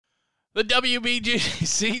The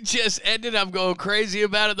WBC just ended. I'm going crazy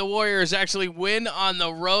about it. The Warriors actually win on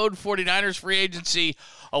the road. 49ers free agency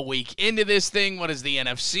a week into this thing. What does the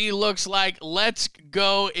NFC looks like? Let's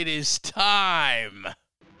go. It is time.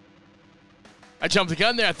 I jumped the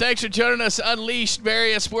gun there. Thanks for joining us. Unleashed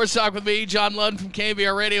Barry at Sports Talk with me, John Lund from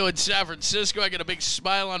KBR Radio in San Francisco. I got a big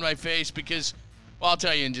smile on my face because, well, I'll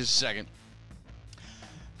tell you in just a second.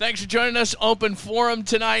 Thanks for joining us. Open forum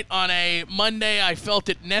tonight on a Monday. I felt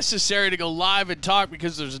it necessary to go live and talk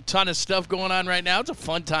because there's a ton of stuff going on right now. It's a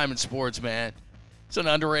fun time in sports, man. It's an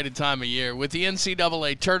underrated time of year. With the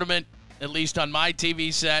NCAA tournament, at least on my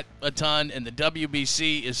TV set, a ton, and the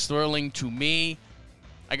WBC is thrilling to me.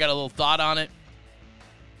 I got a little thought on it.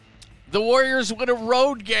 The Warriors win a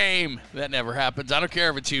road game. That never happens. I don't care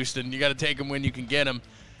if it's Houston. You got to take them when you can get them.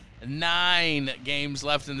 9 games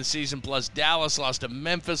left in the season, plus Dallas lost to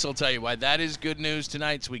Memphis. I'll tell you why that is good news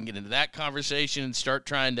tonight, so we can get into that conversation and start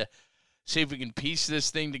trying to see if we can piece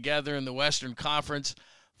this thing together in the Western Conference.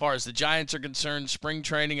 As far as the Giants are concerned, spring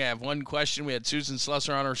training, I have one question. We had Susan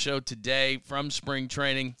Slusser on our show today from spring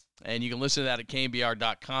training, and you can listen to that at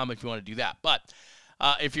KBR.com if you want to do that. But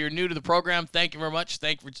if you're new to the program, thank you very much.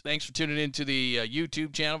 Thanks for tuning into the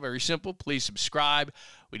YouTube channel. Very simple. Please subscribe.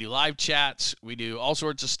 We do live chats. We do all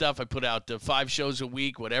sorts of stuff. I put out 5 shows a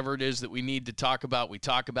week. Whatever it is that we need to talk about, we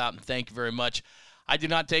talk about, and thank you very much. I do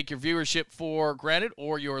not take your viewership for granted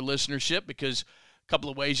or your listenership because a couple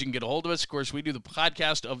of ways you can get a hold of us. Of course, we do the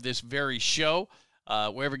podcast of this very show,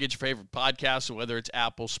 wherever you get your favorite podcast, so whether it's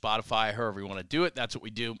Apple, Spotify, however you want to do it, that's what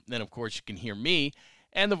we do. Then, of course, you can hear me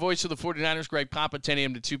and the voice of the 49ers, Greg Papa, 10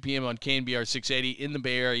 a.m. to 2 p.m. on KNBR 680 in the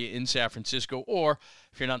Bay Area in San Francisco. Or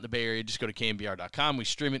if you're not in the Bay Area, just go to KNBR.com. We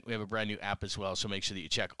stream it. We have a brand new app as well, so make sure that you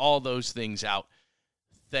check all those things out.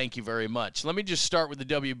 Thank you very much. Let me just start with the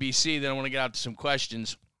WBC, then I want to get out to some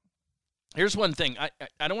questions. Here's one thing.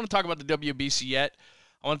 I don't want to talk about the WBC yet.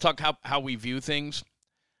 I want to talk how we view things.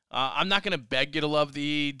 I'm not going to beg you to love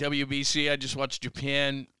the WBC. I just watched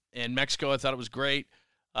Japan and Mexico. I thought it was great.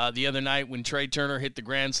 The other night when Trey Turner hit the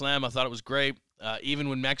Grand Slam, I thought it was great. Even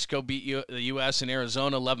when Mexico beat the U.S. in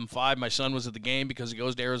Arizona 11-5, my son was at the game because he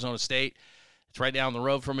goes to Arizona State. It's right down the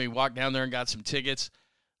road from me. Walked down there and got some tickets.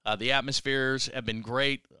 The atmospheres have been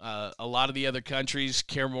great. A lot of the other countries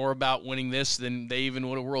care more about winning this than they even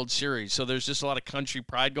win a World Series. So there's just a lot of country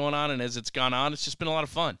pride going on, and as it's gone on, it's just been a lot of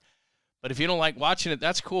fun. But if you don't like watching it,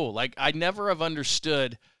 that's cool. Like, I never have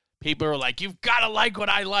understood people who are like, you've got to like what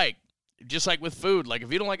I like. Just like with food. Like,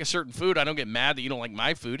 if you don't like a certain food, I don't get mad that you don't like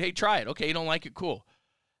my food. Hey, try it. Okay, you don't like it, cool.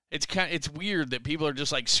 It's weird that people are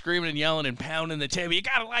just like screaming and yelling and pounding the table. You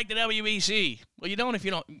gotta like the WBC. Well, you don't if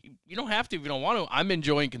you don't have to if you don't want to. I'm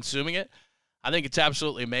enjoying consuming it. I think it's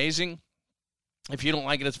absolutely amazing. If you don't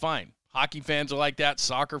like it, it's fine. Hockey fans are like that.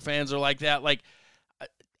 Soccer fans are like that. Like,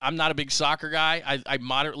 I'm not a big soccer guy. I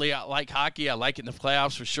moderately like hockey. I like it in the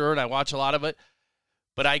playoffs for sure, and I watch a lot of it.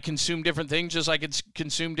 But I consume different things just like it's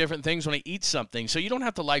consume different things when I eat something. So you don't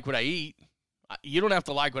have to like what I eat. You don't have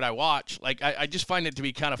to like what I watch. Like, I just find it to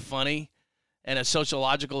be kind of funny and a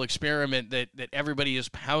sociological experiment that everybody is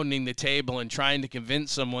pounding the table and trying to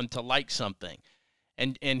convince someone to like something.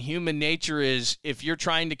 And human nature is, if you're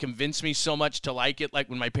trying to convince me so much to like it, like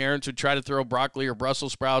when my parents would try to throw broccoli or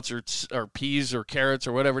Brussels sprouts or peas or carrots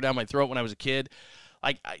or whatever down my throat when I was a kid,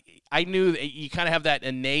 like I knew that you kind of have that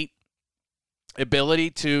innate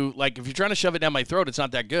ability to, like, if you're trying to shove it down my throat, it's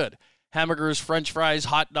not that good. Hamburgers, French fries,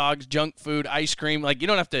 hot dogs, junk food, ice cream. Like, you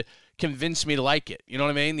don't have to convince me to like it. You know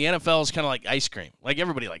what I mean? The NFL is kind of like ice cream. Like,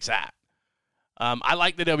 everybody likes that. I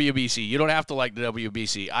like the WBC. You don't have to like the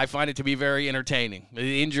WBC. I find it to be very entertaining.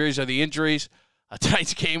 The injuries are the injuries.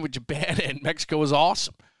 Tonight's game with Japan and Mexico was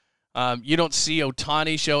awesome. You don't see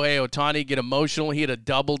Shohei Ohtani get emotional. He had a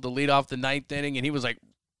double to lead off the 9th inning, and he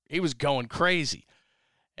was going crazy.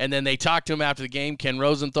 And then they talked to him after the game. Ken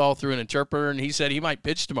Rosenthal threw an interpreter, and he said he might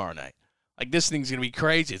pitch tomorrow night. Like, this thing's going to be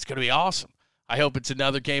crazy. It's going to be awesome. I hope it's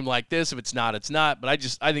another game like this. If it's not, it's not. But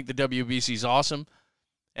I think the WBC is awesome,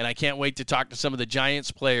 and I can't wait to talk to some of the Giants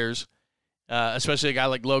players, especially a guy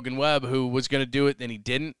like Logan Webb, who was going to do it, then he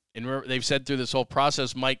didn't. And they've said through this whole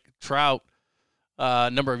process, Mike Trout, a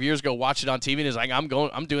number of years ago, watched it on TV, and is like, I'm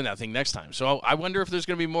doing that thing next time. So I wonder if there's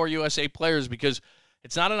going to be more USA players, because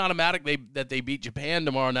it's not an automatic that they beat Japan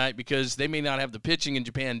tomorrow night, because they may not have the pitching and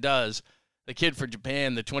Japan does. The kid for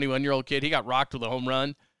Japan, the 21-year-old kid, he got rocked with a home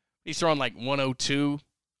run. He's throwing like 102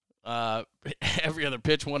 every other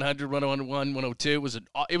pitch, 100, 101, 102.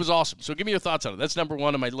 It was awesome. So give me your thoughts on it. That's number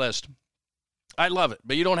one on my list. I love it,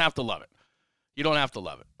 but you don't have to love it. You don't have to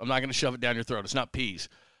love it. I'm not going to shove it down your throat. It's not peas.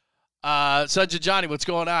 Sons of Johnny, what's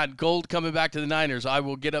going on? Gold coming back to the Niners. I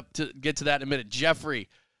will get to that in a minute. Jeffrey,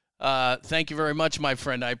 Thank you very much, my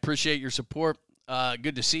friend. I appreciate your support.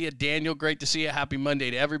 Good to see you. Daniel, great to see you. Happy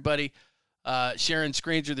Monday to everybody. Sharing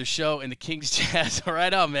screens of the show and the Kings Jazz.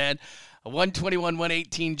 Right on, man. 121,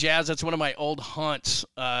 118 Jazz. That's one of my old haunts.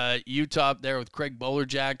 Utah up there with Craig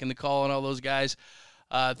Bowlerjack and the call and all those guys.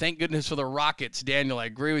 Thank goodness for the Rockets, Daniel. I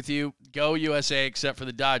agree with you. Go USA except for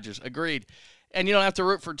the Dodgers. Agreed. And you don't have to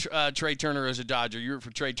root for Trey Turner as a Dodger. You root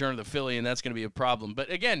for Trey Turner, the Philly, and that's going to be a problem.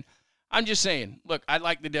 But again, I'm just saying, look, I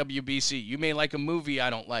like the WBC. You may like a movie I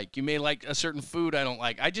don't like. You may like a certain food I don't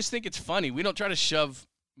like. I just think it's funny. We don't try to shove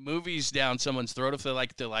movies down someone's throat if they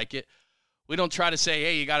like it. We don't try to say,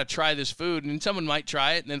 hey, you got to try this food, and someone might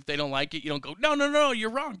try it, and then if they don't like it, you don't go, no, you're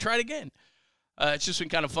wrong. Try it again. It's just been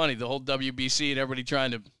kind of funny, the whole WBC and everybody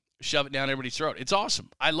trying to shove it down everybody's throat. It's awesome.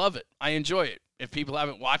 I love it. I enjoy it. If people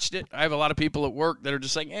haven't watched it, I have a lot of people at work that are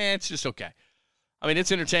just like, it's just okay. I mean,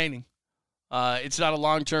 it's entertaining. It's not a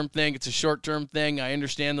long-term thing. It's a short-term thing. I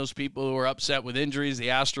understand those people who are upset with injuries. The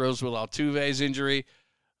Astros with Altuve's injury.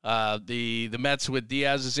 The Mets with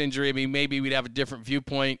Diaz's injury. I mean, maybe we'd have a different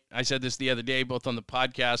viewpoint. I said this the other day, both on the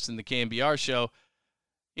podcast and the KNBR show.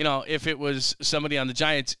 You know, if it was somebody on the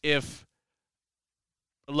Giants, if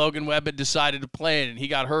Logan Webb had decided to play and he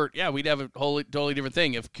got hurt, yeah, we'd have a totally different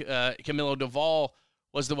thing. If Camilo Doval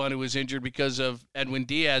was the one who was injured because of Edwin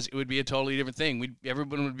Diaz, it would be a totally different thing.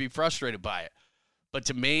 Everyone would be frustrated by it. But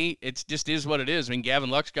to me, it just is what it is. I mean, Gavin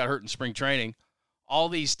Lux got hurt in spring training. All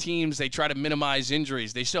these teams, they try to minimize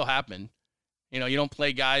injuries. They still happen. You know, you don't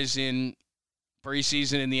play guys in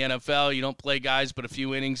preseason in the NFL. You don't play guys but a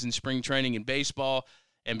few innings in spring training in baseball.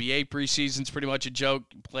 NBA preseason's pretty much a joke.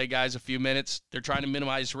 You play guys a few minutes. They're trying to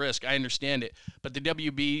minimize risk. I understand it. But the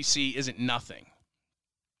WBC isn't nothing.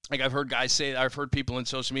 Like I've heard people in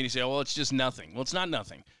social media say, oh, well, it's just nothing. Well, it's not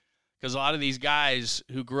nothing. Because a lot of these guys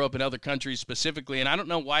who grew up in other countries specifically, and I don't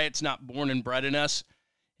know why it's not born and bred in us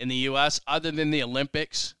in the U.S., other than the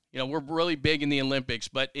Olympics. You know, we're really big in the Olympics,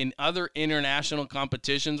 but in other international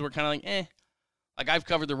competitions, we're kind of like, Like I've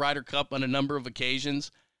covered the Ryder Cup on a number of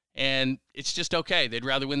occasions, and it's just okay. They'd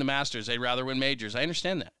rather win the Masters. They'd rather win majors. I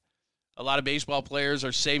understand that. A lot of baseball players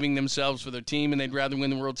are saving themselves for their team, and they'd rather win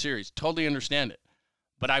the World Series. Totally understand it.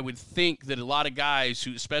 But I would think that a lot of guys,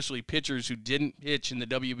 who, especially pitchers who didn't pitch in the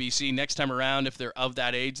WBC, next time around, if they're of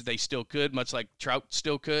that age, they still could, much like Trout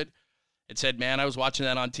still could. It said, man, I was watching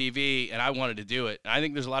that on TV, and I wanted to do it. And I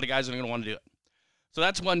think there's a lot of guys that are going to want to do it. So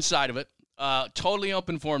that's one side of it. Totally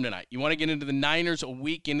open forum tonight. You want to get into the Niners a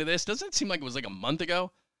week into this? Doesn't it seem like it was like a month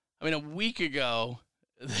ago? I mean, a week ago,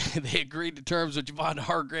 they agreed to terms with Javon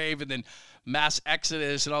Hargrave and then mass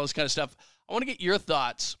exodus and all this kind of stuff. I want to get your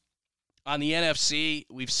thoughts on the NFC.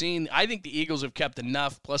 I think the Eagles have kept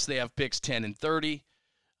enough, plus they have picks 10 and 30.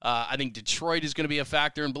 I think Detroit is going to be a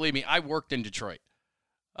factor, and believe me, I worked in Detroit.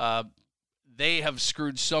 They have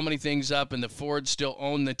screwed so many things up, and the Fords still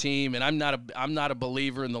own the team, and I'm not a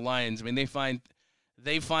believer in the Lions. I mean, they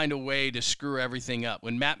find a way to screw everything up.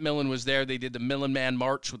 When Matt Millen was there, they did the Millen Man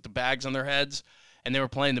March with the bags on their heads, and they were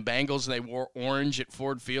playing the Bengals, and they wore orange at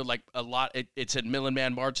Ford Field. Like a lot, it said Millen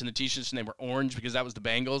Man March in the T-shirts, and they were orange because that was the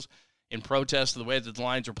Bengals in protest of the way that the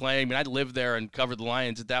Lions were playing. I mean, I lived there and covered the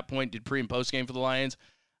Lions at that point, did pre- and post-game for the Lions.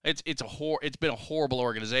 It's been a horrible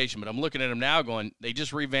organization, but I'm looking at them now going, they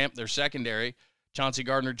just revamped their secondary. Chauncey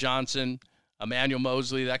Gardner-Johnson, Emmanuel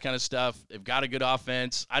Mosley, that kind of stuff. They've got a good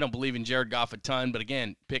offense. I don't believe in Jared Goff a ton, but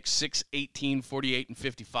again, pick 6, 18, 48, and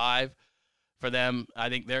 55 for them. I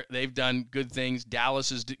think they've done good things. Dallas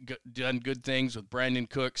has done good things with Brandon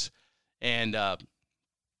Cooks and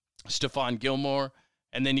Stephon Gilmore.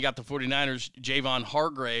 And then you got the 49ers, Javon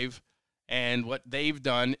Hargrave, and what they've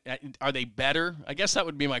done. Are they better? I guess that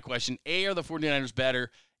would be my question. A, are the 49ers better?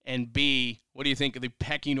 And B, what do you think of the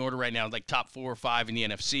pecking order right now, like top 4 or 5 in the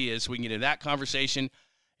NFC is? So we can get into that conversation.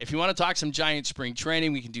 If you want to talk some Giants spring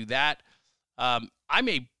training, we can do that. I'm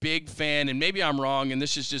a big fan, and maybe I'm wrong, and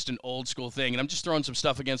this is just an old school thing, and I'm just throwing some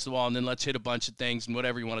stuff against the wall, and then let's hit a bunch of things, and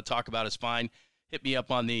whatever you want to talk about is fine. Hit me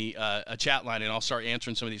up on the a chat line, and I'll start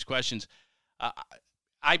answering some of these questions.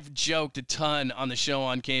 I've joked a ton on the show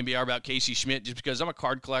on KNBR about Casey Schmidt just because I'm a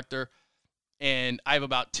card collector, and I have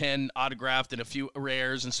about 10 autographed and a few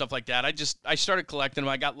rares and stuff like that. I started collecting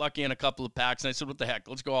them. I got lucky in a couple of packs, and I said, what the heck,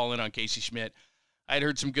 let's go all in on Casey Schmidt. I had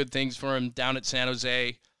heard some good things for him down at San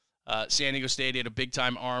Jose. San Diego State, he had a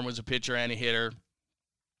big-time arm, was a pitcher and a hitter.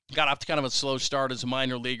 Got off to kind of a slow start as a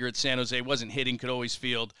minor leaguer at San Jose. Wasn't hitting, could always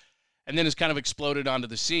field. And then has kind of exploded onto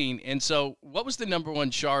the scene. And so what was the number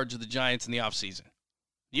one charge of the Giants in the offseason?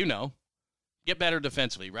 You know, get better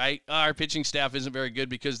defensively, right? Our pitching staff isn't very good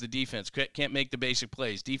because the defense can't make the basic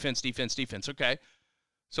plays. Defense. Okay.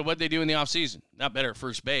 So what'd they do in the offseason? Not better at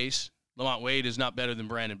first base. Lamont Wade is not better than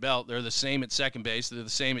Brandon Belt. They're the same at second base. They're the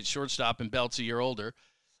same at shortstop, and Belt's a year older.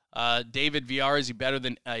 David Villar, is he better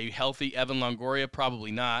than a healthy Evan Longoria?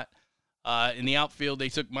 Probably not. In the outfield, they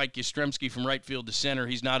took Mike Yastrzemski from right field to center.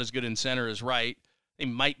 He's not as good in center as right. They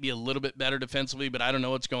might be a little bit better defensively, but I don't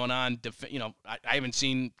know what's going on. I haven't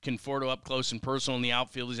seen Conforto up close and personal in the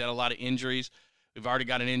outfield. He's had a lot of injuries. We've already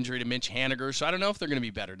got an injury to Mitch Haniger, so I don't know if they're going to be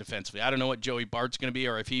better defensively. I don't know what Joey Bart's going to be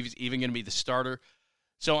or if he's even going to be the starter.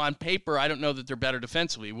 So on paper, I don't know that they're better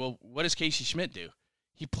defensively. Well, what does Casey Schmidt do?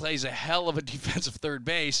 He plays a hell of a defensive third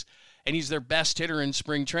base, and he's their best hitter in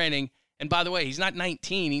spring training. And by the way, he's not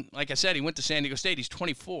 19. Like I said, he went to San Diego State. He's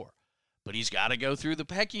 24. But he's got to go through the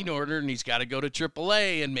pecking order, and he's got to go to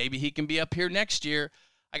AAA, and maybe he can be up here next year.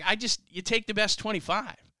 You take the best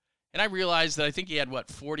 25. And I realized that I think he had,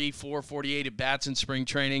 44, 48 at-bats in spring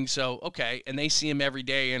training. So, okay, and they see him every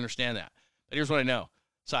day. I understand that. But here's what I know.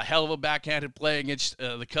 Saw a hell of a backhanded play against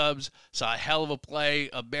the Cubs. Saw a hell of a play,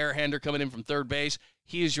 a barehander coming in from third base.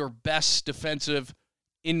 He is your best defensive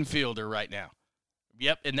infielder right now.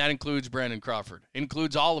 Yep, and that includes Brandon Crawford.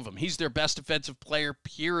 Includes all of them. He's their best defensive player,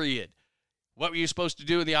 period. What were you supposed to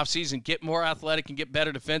do in the offseason? Get more athletic and get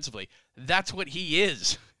better defensively. That's what he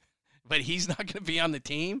is. But he's not going to be on the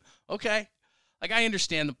team? Okay. I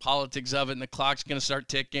understand the politics of it, and the clock's going to start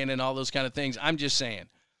ticking and all those kind of things. I'm just saying,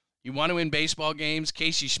 you want to win baseball games,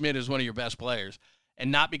 Casey Schmidt is one of your best players.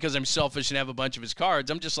 And not because I'm selfish and have a bunch of his cards.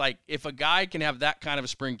 I'm just like, if a guy can have that kind of a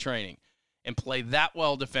spring training and play that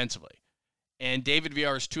well defensively, and David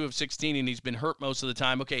Villar is 2 of 16, and he's been hurt most of the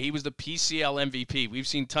time. Okay, he was the PCL MVP. We've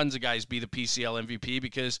seen tons of guys be the PCL MVP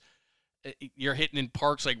because you're hitting in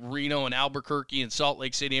parks like Reno and Albuquerque and Salt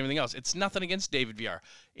Lake City and everything else. It's nothing against David Villar.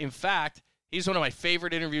 In fact, he's one of my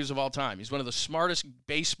favorite interviews of all time. He's one of the smartest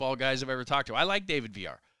baseball guys I've ever talked to. I like David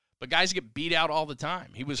Villar, but guys get beat out all the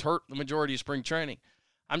time. He was hurt the majority of spring training.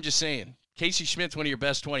 I'm just saying, Casey Schmidt's one of your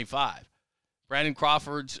best 25. Brandon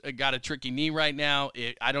Crawford's got a tricky knee right now.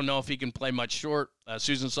 I don't know if he can play much short.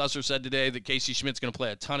 Susan Slusser said today that Casey Schmidt's going to play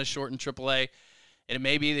a ton of short in AAA, and it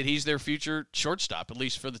may be that he's their future shortstop, at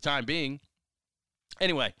least for the time being.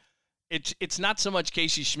 Anyway, it's not so much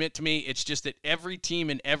Casey Schmidt to me. It's just that every team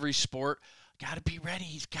in every sport got to be ready.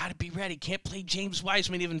 He's got to be ready. Can't play James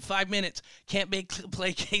Wiseman even 5 minutes. Can't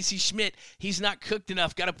play Casey Schmidt. He's not cooked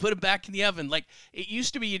enough. Got to put him back in the oven. Like, it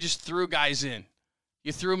used to be you just threw guys in.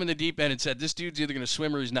 You threw him in the deep end and said, this dude's either going to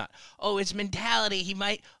swim or he's not. Oh, it's mentality. He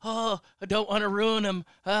might, I don't want to ruin him.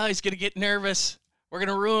 He's going to get nervous. We're going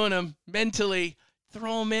to ruin him mentally.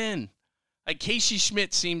 Throw him in. Like, Casey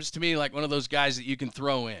Schmidt seems to me like one of those guys that you can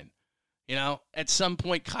throw in. You know, at some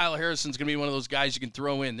point, Kyle Harrison's going to be one of those guys you can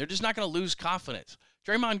throw in. They're just not going to lose confidence.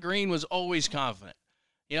 Draymond Green was always confident.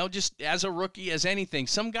 You know, just as a rookie, as anything.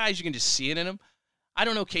 Some guys you can just see it in them. I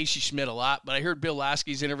don't know Casey Schmidt a lot, but I heard Bill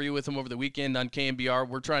Lasky's interview with him over the weekend on KMBR.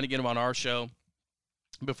 We're trying to get him on our show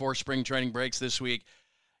before spring training breaks this week.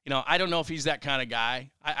 You know, I don't know if he's that kind of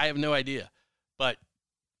guy. I have no idea, but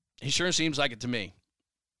he sure seems like it to me.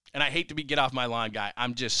 And I hate to be get off my lawn guy.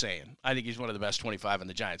 I'm just saying. I think he's one of the best 25 in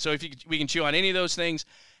the Giants. So if we can chew on any of those things,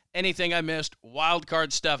 anything I missed, wild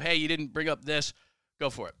card stuff, hey, you didn't bring up this, go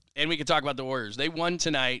for it. And we can talk about the Warriors. They won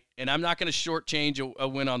tonight, and I'm not going to shortchange a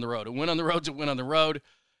win on the road. A win on the road's a win on the road.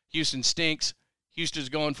 Houston stinks. Houston's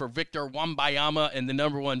going for Victor Wembanyama and the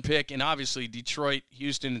number 1 pick. And obviously Detroit,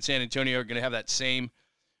 Houston, and San Antonio are going to have that same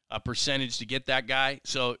percentage to get that guy.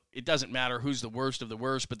 So it doesn't matter who's the worst of the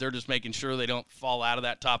worst, but they're just making sure they don't fall out of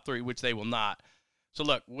that top 3, which they will not. So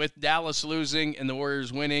look, with Dallas losing and the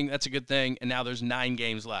Warriors winning, that's a good thing. And now there's 9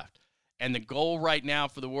 games left. And the goal right now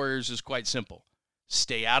for the Warriors is quite simple.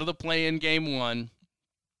 Stay out of the play-in game 1.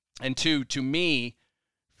 And 2, to me,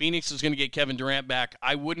 Phoenix is going to get Kevin Durant back.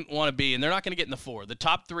 I wouldn't want to be, and they're not going to get in the 4. The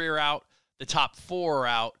top 3 are out. The top 4 are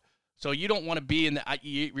out. So you don't want to be in the –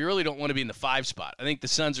 you really don't want to be in the 5 spot. I think the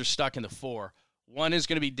Suns are stuck in the 4. 1 is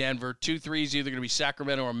going to be Denver. 2, 3 is either going to be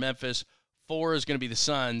Sacramento or Memphis. 4 is going to be the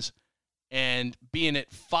Suns. And being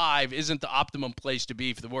at 5 isn't the optimum place to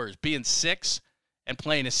be for the Warriors. Being 6 and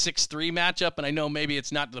playing a 6-3 matchup, and I know maybe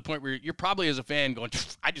it's not to the point where you're probably as a fan going,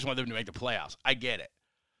 I just want them to make the playoffs. I get it.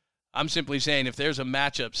 I'm simply saying if there's a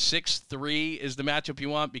matchup, 6-3 is the matchup you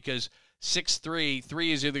want because 6-3,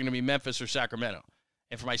 3 is either going to be Memphis or Sacramento.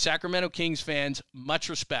 And for my Sacramento Kings fans, much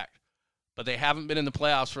respect. But they haven't been in the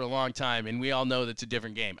playoffs for a long time, and we all know that's a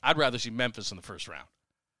different game. I'd rather see Memphis in the first round.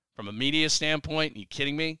 From a media standpoint, are you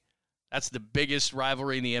kidding me? That's the biggest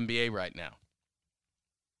rivalry in the NBA right now.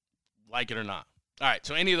 Like it or not. All right,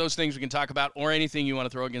 so any of those things we can talk about or anything you want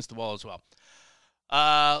to throw against the wall as well.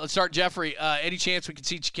 Let's start, Jeffrey. Any chance we could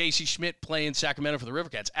see Casey Schmidt play in Sacramento for the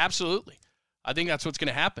Rivercats? Absolutely. I think that's what's going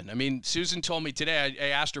to happen. I mean, Susan told me today, I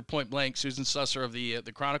asked her point blank, Susan Susser of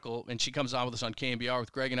the Chronicle, and she comes on with us on KNBR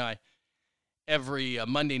with Greg and I every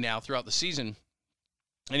Monday now throughout the season.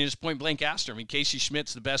 And he just point blank asked her. I mean, Casey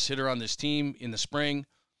Schmidt's the best hitter on this team in the spring.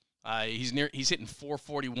 He's hitting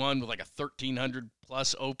 441 with like a 1,300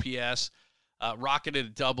 plus OPS. Rocketed a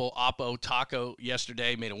double. Oppo Taco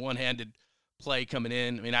yesterday made a one-handed play coming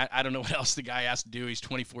in. I mean, I don't know what else the guy has to do. He's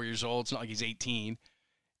 24 years old. It's not like he's 18.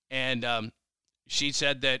 And she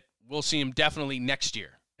said that we'll see him definitely next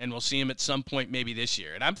year, and we'll see him at some point maybe this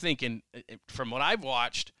year. And I'm thinking, from what I've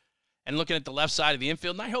watched and looking at the left side of the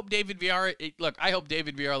infield, and I hope David Villar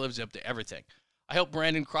lives up to everything. I hope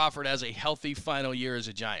Brandon Crawford has a healthy final year as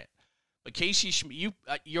a Giant. But Casey Schmidt,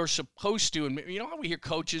 you're supposed to, and you know how we hear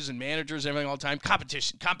coaches and managers and everything all the time,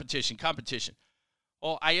 competition.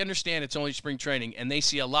 Well, I understand it's only spring training, and they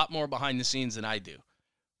see a lot more behind the scenes than I do.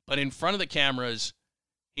 But in front of the cameras,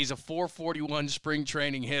 he's a 441 spring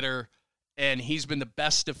training hitter, and he's been the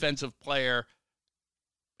best defensive player.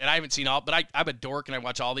 And I haven't seen all, but I'm a dork, and I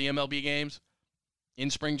watch all the MLB games in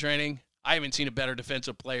spring training. I haven't seen a better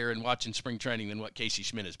defensive player in watching spring training than what Casey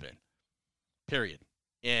Schmidt has been, period.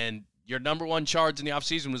 And your number one charge in the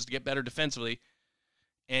offseason was to get better defensively,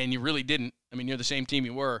 and you really didn't. I mean, you're the same team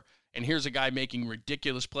you were, and here's a guy making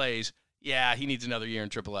ridiculous plays. Yeah, he needs another year in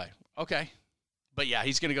AAA. Okay. But, yeah,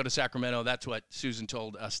 he's going to go to Sacramento. That's what Susan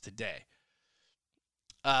told us today.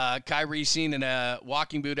 Kyrie seen in a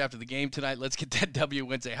walking boot after the game tonight. Let's get that W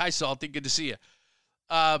Wednesday. Hi, Salty. Good to see you.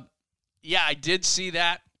 Yeah, I did see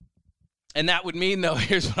that. And that would mean, though,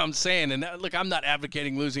 here's what I'm saying. And, look, I'm not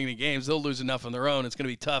advocating losing any games. They'll lose enough on their own. It's going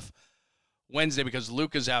to be tough Wednesday because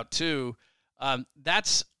Luka's out, too.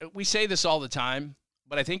 We say this all the time,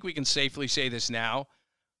 but I think we can safely say this now.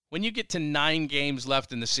 When you get to 9 games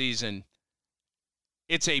left in the season,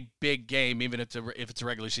 it's a big game, even if it's a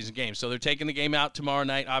regular season game. So they're taking the game out tomorrow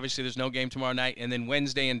night. Obviously, there's no game tomorrow night. And then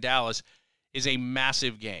Wednesday in Dallas is a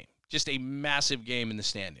massive game, just a massive game in the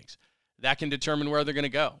standings. That can determine where they're going to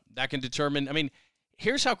go. That can determine, I mean,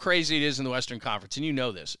 here's how crazy it is in the Western Conference, and you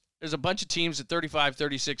know this. There's a bunch of teams at 35,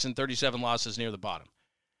 36, and 37 losses near the bottom.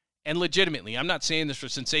 And legitimately, I'm not saying this for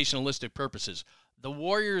sensationalistic purposes, the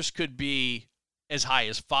Warriors could be as high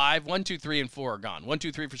as 5. 1, 2, 3, and 4 are gone. 1,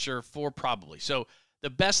 2, 3 for sure, 4 probably. So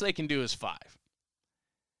the best they can do is 5.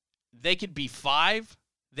 They could be 5.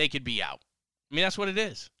 They could be out. I mean, that's what it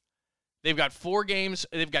is. They've got 4 games.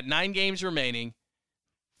 They've got 9 games remaining,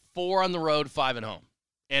 4 on the road, 5 at home.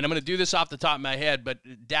 And I'm going to do this off the top of my head, but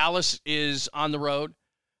Dallas is on the road.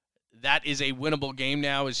 That is a winnable game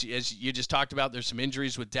now, as you just talked about. There's some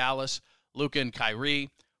injuries with Dallas, Luka and Kyrie.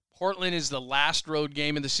 Portland is the last road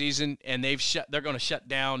game of the season, and they're going to shut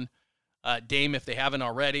down Dame if they haven't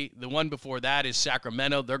already. The one before that is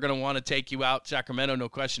Sacramento. They're going to want to take you out, Sacramento, no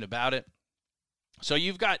question about it. So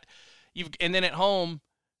and then at home,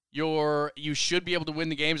 you should be able to win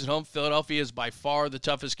the games at home. Philadelphia is by far the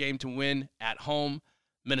toughest game to win at home.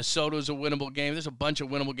 Minnesota is a winnable game. There's a bunch of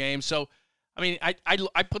winnable games. So, I mean,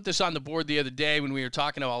 I put this on the board the other day when we were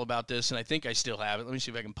talking all about this, and I think I still have it. Let me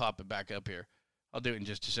see if I can pop it back up here. I'll do it in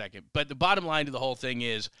just a second. But the bottom line to the whole thing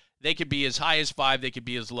is they could be as high as 5. They could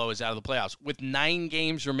be as low as out of the playoffs. With 9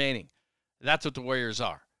 games remaining, that's what the Warriors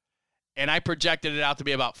are. And I projected it out to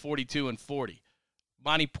be about 42 and 40.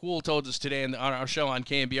 Monty Poole told us today on our show on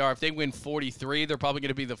KNBR, if they win 43, they're probably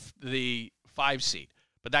going to be the 5 seed.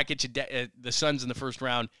 But that gets you the Suns in the first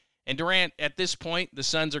round. And Durant, at this point, the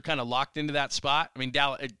Suns are kind of locked into that spot. I mean,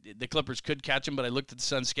 the Clippers could catch them, but I looked at the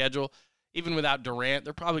Suns' schedule. Even without Durant,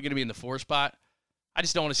 they're probably going to be in the 4 spot. I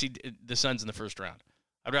just don't want to see the Suns in the first round.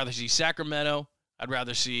 I'd rather see Sacramento. I'd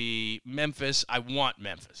rather see Memphis. I want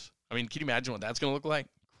Memphis. I mean, can you imagine what that's going to look like?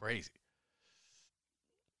 Crazy.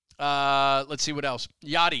 Let's see what else.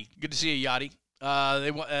 Yachty. Good to see you, Yachty.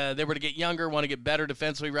 They were to get younger, want to get better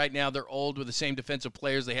defensively right now. They're old with the same defensive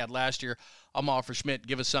players they had last year. I'm all for Schmidt.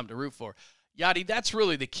 Give us something to root for. Yachty, that's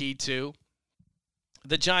really the key, too.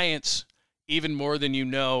 The Giants, even more than you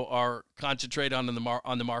know, are concentrated on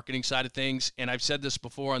the marketing side of things. And I've said this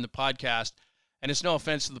before on the podcast, and it's no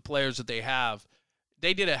offense to the players that they have.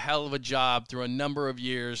 They did a hell of a job through a number of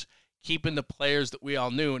years keeping the players that we all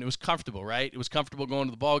knew, and it was comfortable, right? It was comfortable going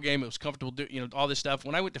to the ball game. It was comfortable doing, all this stuff.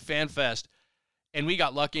 When I went to FanFest, and we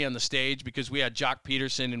got lucky on the stage because we had Jock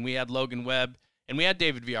Peterson and we had Logan Webb and we had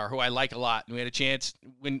David Villar, who I like a lot. And we had a chance,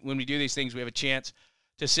 when we do these things, we have a chance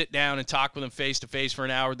to sit down and talk with them face-to-face for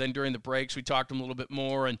an hour. Then during the breaks, we talked to them a little bit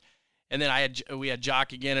more. And then we had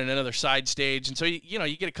Jock again in another side stage. And so,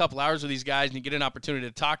 you get a couple hours with these guys and you get an opportunity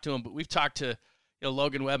to talk to them. But we've talked to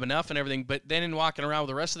Logan Webb enough and everything. But then in walking around with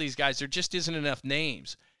the rest of these guys, there just isn't enough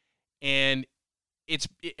names. And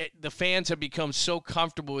the fans have become so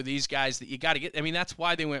comfortable with these guys that you got to get. I mean, that's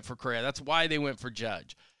why they went for Correa. That's why they went for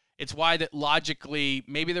Judge. It's why that logically,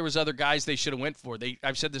 maybe there was other guys they should have went for.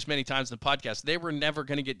 I've said this many times in the podcast. They were never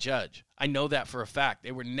going to get Judge. I know that for a fact.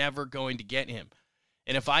 They were never going to get him.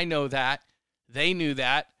 And if I know that, they knew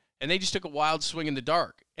that, and they just took a wild swing in the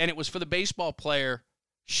dark. And it was for the baseball player,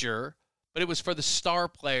 sure, but it was for the star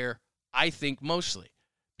player, I think, mostly.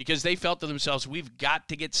 Because they felt to themselves, we've got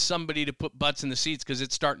to get somebody to put butts in the seats because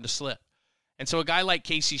it's starting to slip. And so a guy like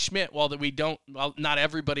Casey Schmidt, while not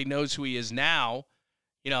everybody knows who he is now,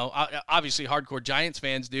 obviously hardcore Giants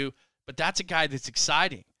fans do, but that's a guy that's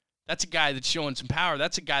exciting. That's a guy that's showing some power.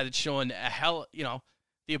 That's a guy that's showing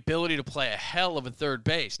the ability to play a hell of a third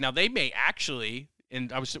base. Now, they may actually,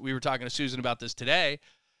 and we were talking to Susan about this today,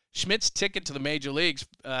 Schmidt's ticket to the major leagues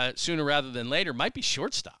sooner rather than later might be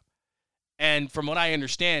shortstop. And from what I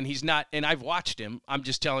understand, he's not, and I've watched him, I'm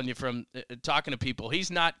just telling you from talking to people, he's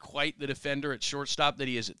not quite the defender at shortstop that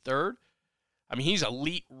he is at third. I mean, he's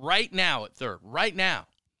elite right now at third. Right now.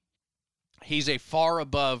 He's a far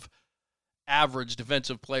above average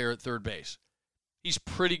defensive player at third base. He's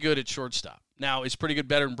pretty good at shortstop. Now, is pretty good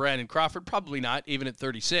better than Brandon Crawford? Probably not, even at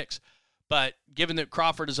 36. But given that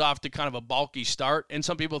Crawford is off to kind of a bulky start, and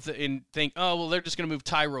some people think, oh, well, they're just going to move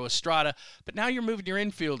Tyro Estrada. But now you're moving your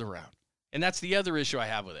infield around. And that's the other issue I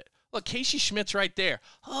have with it. Look, Casey Schmidt's right there.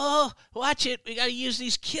 Oh, watch it. We got to use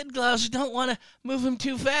these kid gloves. Don't want to move him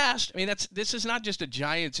too fast. I mean, this is not just a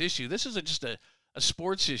Giants issue. This is just a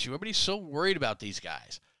sports issue. Everybody's so worried about these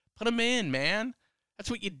guys. Put them in, man. That's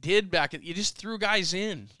what you did you just threw guys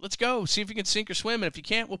in. Let's go. See if you can sink or swim. And if you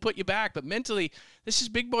can't, we'll put you back. But mentally, this is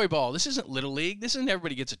big boy ball. This isn't Little League. This isn't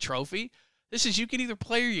everybody gets a trophy. This is you can either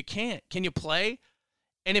play or you can't. Can you play?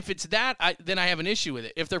 And if it's that, then I have an issue with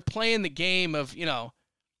it. If they're playing the game of,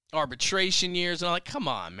 arbitration years, and I'm like, come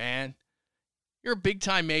on, man. You're a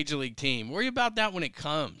big-time major league team. Worry about that when it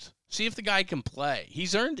comes. See if the guy can play.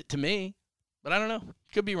 He's earned it to me, but I don't know.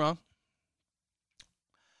 Could be wrong.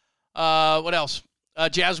 What else?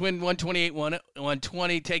 Jazz win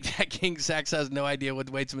 128-120. Take that. King Sachs has no idea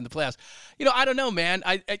what waits him in the playoffs. I don't know, man.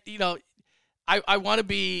 I want to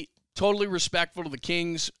be totally respectful to the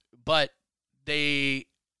Kings, but they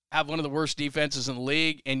have one of the worst defenses in the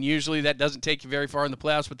league, and usually that doesn't take you very far in the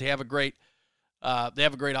playoffs, but they have a great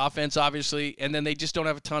offense, obviously, and then they just don't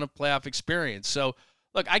have a ton of playoff experience. So,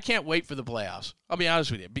 look, I can't wait for the playoffs. I'll be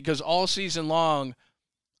honest with you, because all season long,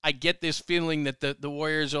 I get this feeling that the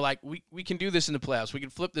Warriors are like, we can do this in the playoffs. We can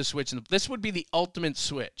flip this switch. And this would be the ultimate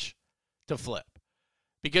switch to flip.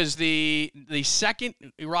 Because the second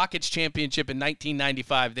Rockets championship in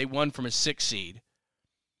 1995, they won from a 6 seed.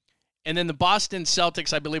 And then the Boston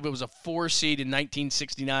Celtics, I believe it was a 4 seed in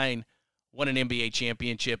 1969, won an NBA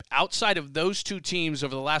championship. Outside of those two teams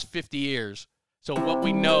over the last 50 years, so what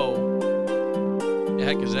we know, the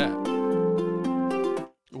heck is that?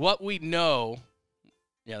 What we know,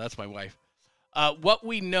 yeah, that's my wife. What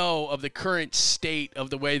we know of the current state of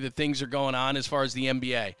the way that things are going on as far as the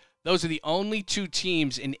NBA, those are the only two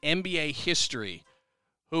teams in NBA history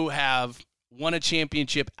who have won a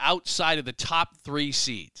championship outside of the top 3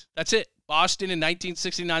 seeds. That's it. Boston in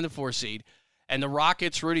 1969, the 4 seed, and the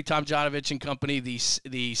Rockets, Rudy Tomjanovich and company,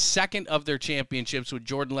 the second of their championships when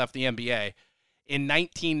Jordan left the NBA in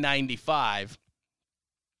 1995.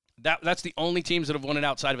 That's the only teams that have won it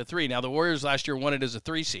outside of a 3. Now, the Warriors last year won it as a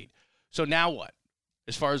 3 seed. So now what,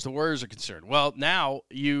 as far as the Warriors are concerned? Well, now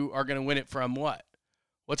you are going to win it from what?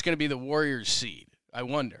 What's going to be the Warriors seed? I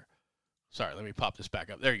wonder. Sorry, let me pop this back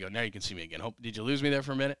up. There you go. Now you can see me again. Did you lose me there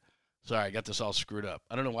for a minute? Sorry, I got this all screwed up.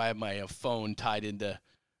 I don't know why I have my phone tied into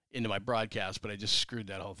my broadcast, but I just screwed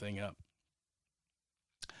that whole thing up.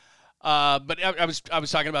 But I was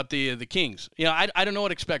talking about the Kings. I don't know what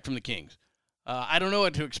to expect from the Kings. I don't know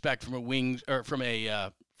what to expect from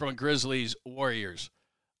a Grizzlies Warriors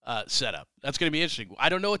setup. That's going to be interesting. I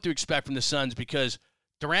don't know what to expect from the Suns because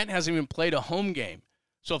Durant hasn't even played a home game.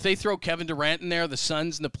 So if they throw Kevin Durant in there, the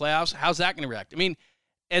Suns in the playoffs, how's that going to react? I mean,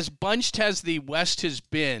 as bunched as the West has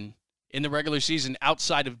been in the regular season,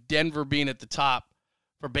 outside of Denver being at the top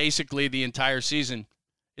for basically the entire season,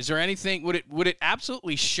 is there anything? Would it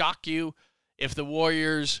absolutely shock you if the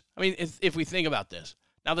Warriors? I mean, if we think about this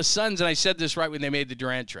now, the Suns, and I said this right when they made the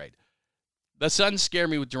Durant trade. The Suns scare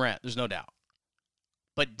me with Durant. There's no doubt.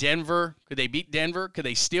 But Denver, could they beat Denver? Could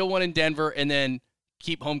they steal one in Denver and then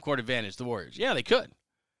keep home court advantage? The Warriors, yeah, they could.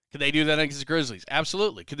 Could they do that against the Grizzlies?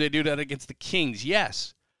 Absolutely. Could they do that against the Kings?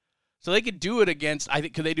 Yes. So they could do it against,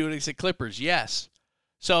 could they do it against the Clippers? Yes.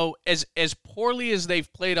 So as poorly as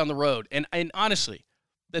they've played on the road, and honestly,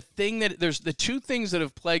 there's the two things that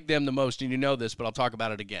have plagued them the most, and you know this, but I'll talk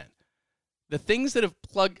about it again. the things that have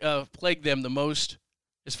plagued them the most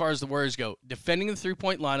as far as the Warriors go, defending the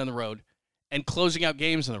three-point line on the road and closing out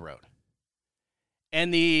games on the road.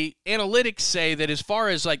 And the analytics say that as far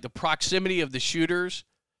as like the proximity of the shooters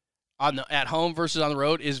at home versus on the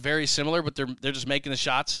road is very similar, but they're just making the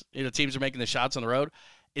shots. Teams are making the shots on the road.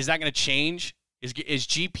 Is that going to change? Is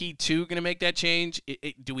GP2 going to make that change?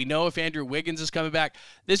 Do we know if Andrew Wiggins is coming back?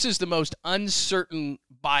 This is the most uncertain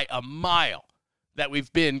by a mile that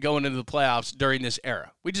we've been going into the playoffs during this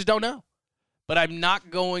era. We just don't know. But I'm not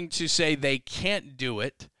going to say they can't do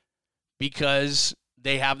it because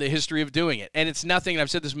they have the history of doing it. And it's nothing, and I've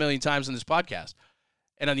said this a million times on this podcast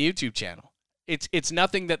and on the YouTube channel. It's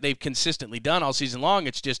nothing that they've consistently done all season long.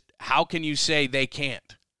 It's just, how can you say they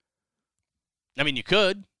can't? I mean, you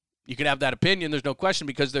could. You could have that opinion. There's no question,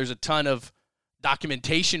 because there's a ton of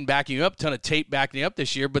documentation backing you up, a ton of tape backing you up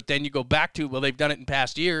this year. But then you go back to, well, they've done it in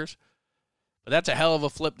past years. But that's a hell of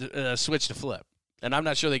a switch to flip. And I'm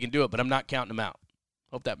not sure they can do it, but I'm not counting them out.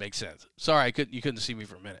 Hope that makes sense. Sorry, you couldn't see me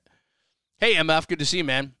for a minute. Hey, MF, good to see you,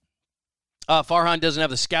 man. Farhan doesn't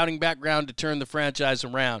have the scouting background to turn the franchise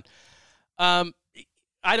around. I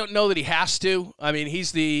don't know that he has to. I mean,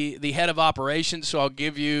 he's the head of operations, so I'll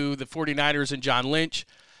give you the 49ers and John Lynch.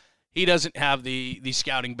 He doesn't have the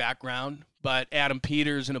scouting background, but Adam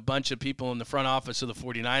Peters and a bunch of people in the front office of the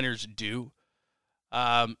 49ers do.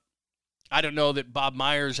 I don't know that Bob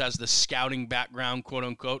Myers has the scouting background, quote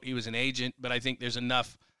unquote. He was an agent, but I think there's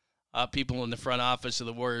enough people in the front office of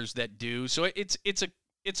the Warriors that do. So it's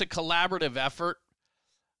a collaborative effort.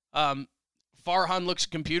 Farhan looks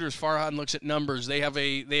at computers. Farhan looks at numbers. They have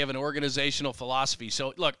an organizational philosophy.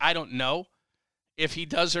 So look, I don't know if he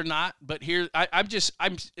does or not, but here I'm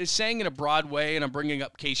saying in a broad way, and I'm bringing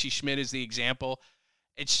up Casey Schmidt as the example.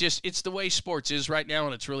 It's the way sports is right now,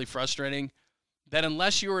 and it's really frustrating that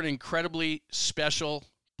unless you're an incredibly special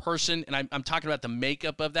person, and I'm talking about the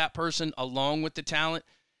makeup of that person along with the talent,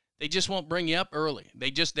 they just won't bring you up early.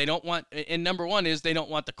 They don't want, and number one is they don't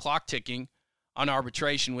want the clock ticking on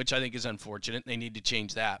arbitration, which I think is unfortunate. They need to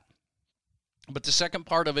change that. But the second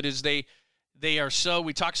part of it is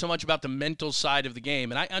we talk so much about the mental side of the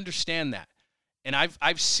game, and I understand that. And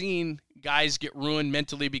I've seen guys get ruined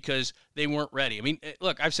mentally because they weren't ready. I mean,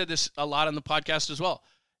 look, I've said this a lot on the podcast as well.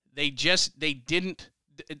 The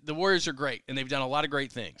Warriors are great, and they've done a lot of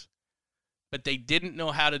great things, but they didn't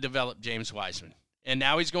know how to develop James Wiseman. And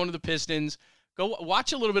now he's going to the Pistons. Go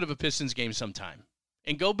watch a little bit of a Pistons game sometime,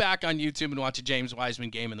 and go back on YouTube and watch a James Wiseman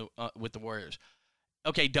game with the Warriors.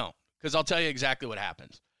 Okay, don't, because I'll tell you exactly what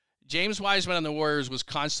happens. James Wiseman on the Warriors was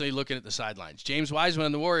constantly looking at the sidelines. James Wiseman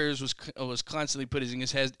on the Warriors was constantly putting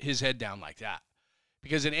his head down like that,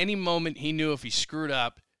 because at any moment he knew if he screwed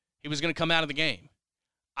up, he was going to come out of the game.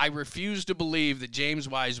 I refuse to believe that James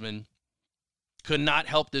Wiseman could not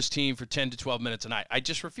help this team for 10 to 12 minutes a night. I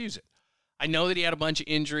just refuse it. I know that he had a bunch of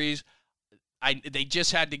injuries. They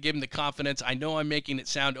just had to give him the confidence. I know I'm making it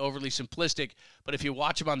sound overly simplistic, but if you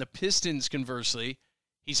watch him on the Pistons, conversely,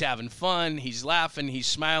 he's having fun, he's laughing, he's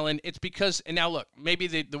smiling. It's because, and now look, maybe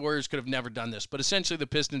the Warriors could have never done this, but essentially the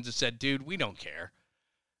Pistons have said, dude, we don't care.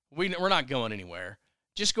 We're not going anywhere.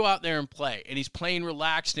 Just go out there and play. And he's playing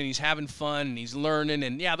relaxed, and he's having fun, and he's learning.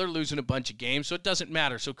 And, yeah, they're losing a bunch of games, so it doesn't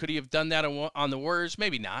matter. So could he have done that on the Warriors?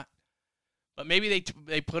 Maybe not. But maybe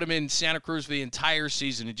they put him in Santa Cruz for the entire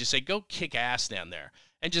season and just say, go kick ass down there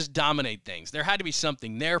and just dominate things. There had to be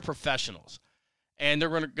something. They're professionals, and they're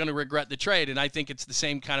going to regret the trade. And I think it's the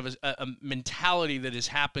same kind of a mentality that has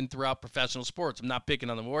happened throughout professional sports. I'm not picking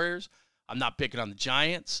on the Warriors. I'm not picking on the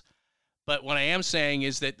Giants. But what I am saying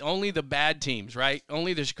is that only the bad teams, right?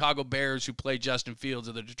 Only the Chicago Bears who play Justin Fields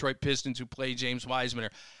or the Detroit Pistons who play James Wiseman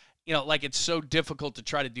are, it's so difficult to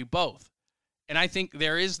try to do both. And I think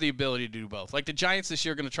there is the ability to do both. Like the Giants this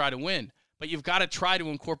year are going to try to win, but you've got to try to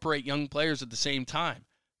incorporate young players at the same time.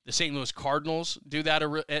 The St. Louis Cardinals do that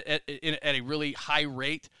at a really high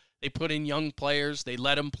rate. They put in young players. They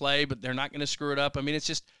let them play, but they're not going to screw it up. I mean, it's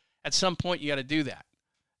just at some point you got to do that.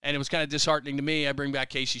 And it was kind of disheartening to me. I bring back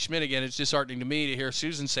Casey Schmidt again. It's disheartening to me to hear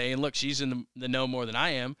Susan say, and look, she's in the know more than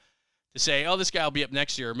I am, to say, oh, this guy will be up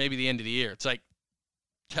next year or maybe the end of the year. It's like,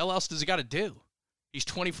 hell else does he got to do? He's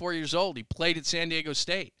 24 years old. He played at San Diego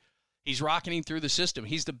State. He's rocketing through the system.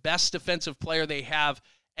 He's the best defensive player they have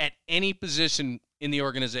at any position in the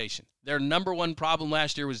organization. Their number one problem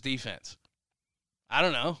last year was defense. I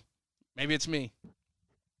don't know. Maybe it's me.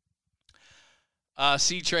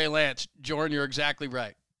 C. Trey Lance. Jordan, you're exactly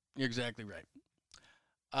right. You're exactly right.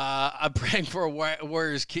 I'm praying for a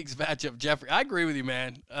Warriors-Kings matchup. Jeffrey, I agree with you,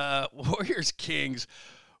 man. Warriors-Kings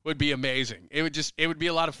would be amazing. It would be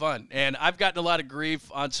a lot of fun. And I've gotten a lot of grief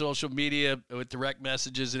on social media with direct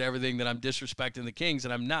messages and everything that I'm disrespecting the Kings,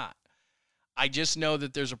 and I'm not. I just know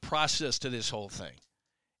that there's a process to this whole thing.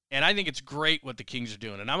 And I think it's great what the Kings are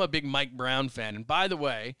doing. And I'm a big Mike Brown fan. And by the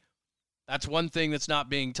way, that's one thing that's not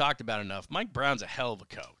being talked about enough. Mike Brown's a hell of a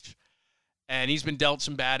coach. And he's been dealt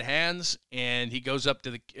some bad hands, and he goes up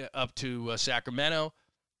to Sacramento,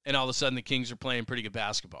 and all of a sudden the Kings are playing pretty good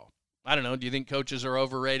basketball. I don't know. Do you think coaches are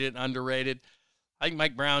overrated, underrated? I think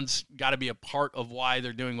Mike Brown's got to be a part of why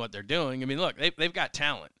they're doing what they're doing. I mean, look, they've got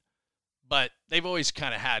talent, but they've always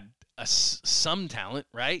kind of had some talent,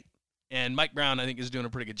 right? And Mike Brown, I think, is doing a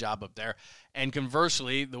pretty good job up there. And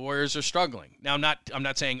conversely, the Warriors are struggling. Now, I'm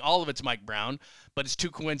not saying all of it's Mike Brown, but it's too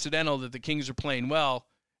coincidental that the Kings are playing well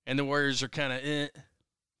and the Warriors are kind of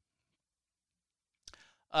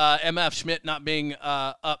MF Schmidt not being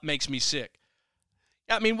up makes me sick.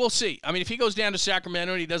 I mean, we'll see. I mean, if he goes down to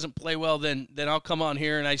Sacramento and he doesn't play well, then I'll come on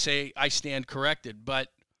here and I say I stand corrected. But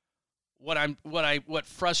what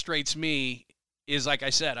frustrates me is, like I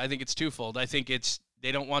said, I think it's twofold. I think it's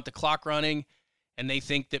they don't want the clock running, and they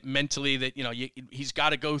think that mentally that he's got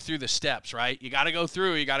to go through the steps, right? You got to go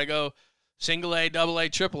through. You got to go single A, double A,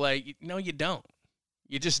 triple A. No, you don't.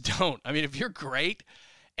 You just don't. I mean, if you're great,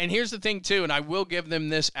 and here's the thing too, and I will give them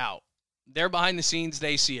this out. They're behind the scenes,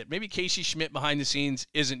 they see it. Maybe Casey Schmidt behind the scenes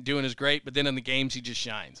isn't doing as great, but then in the games he just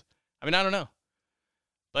shines. I mean, I don't know.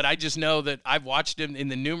 But I just know that I've watched him in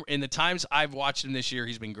the times I've watched him this year,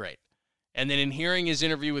 he's been great. And then in hearing his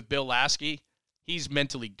interview with Bill Lasky, he's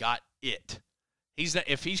mentally got it.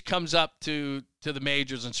 If he comes up to the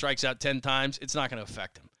majors and strikes out 10 times, it's not going to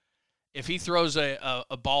affect him. If he throws a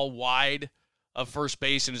ball wide of first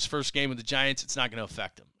base in his first game with the Giants, it's not going to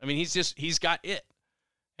affect him. I mean, he's got it.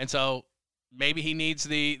 And so maybe he needs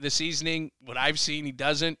the seasoning. What I've seen, he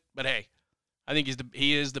doesn't. But hey, I think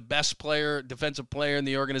he is the best defensive player in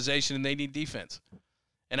the organization, and they need defense.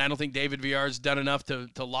 And I don't think David Villar's done enough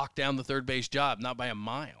to lock down the third base job, not by a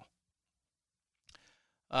mile.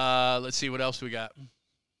 Let's see what else we got.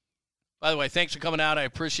 By the way, thanks for coming out. I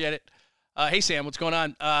appreciate it. Hey, Sam, what's going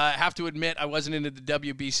on? I have to admit I wasn't into the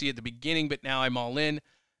WBC at the beginning, but now I'm all in.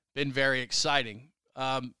 Been very exciting.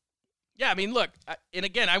 Yeah, I mean, look, and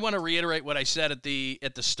again, I want to reiterate what I said at the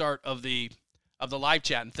start of the live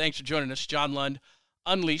chat, and thanks for joining us. John Lund,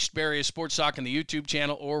 Unleashed, Barrier Sports Talk on the YouTube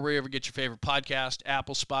channel or wherever you get your favorite podcast,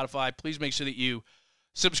 Apple, Spotify. Please make sure that you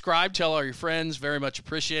subscribe, tell all your friends, very much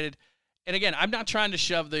appreciated. And again, I'm not trying to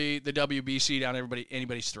shove the WBC down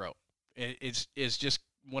anybody's throat. It's just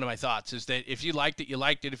one of my thoughts is that if you liked it, you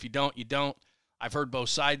liked it. If you don't, you don't. I've heard both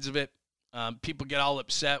sides of it. People get all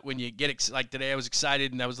upset when you get like today. I was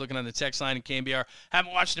excited and I was looking on the text line in KMBR.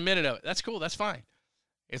 Haven't watched a minute of it. That's cool. That's fine.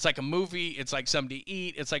 It's like a movie. It's like something to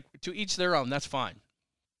eat. It's like to each their own. That's fine.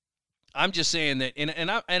 I'm just saying that,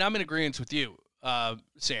 and I'm in agreement with you,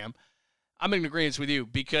 Sam. I'm in agreement with you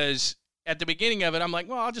because at the beginning of it, I'm like,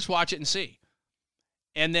 well, I'll just watch it and see.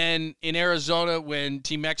 And then in Arizona, when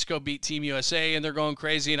Team Mexico beat Team USA and they're going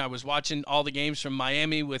crazy, and I was watching all the games from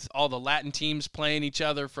Miami with all the Latin teams playing each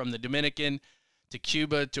other from the Dominican to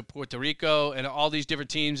Cuba to Puerto Rico and all these different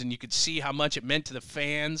teams, and you could see how much it meant to the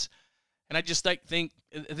fans. And I just think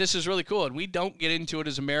this is really cool. And we don't get into it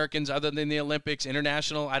as Americans other than the Olympics,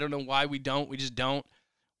 international. I don't know why we don't. We just don't.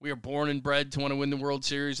 We are born and bred to want to win the World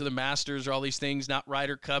Series or the Masters or all these things, not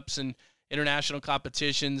Ryder Cups and international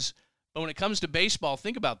competitions. But when it comes to baseball,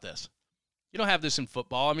 think about this. You don't have this in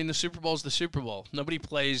football. I mean, the Super Bowl is the Super Bowl. Nobody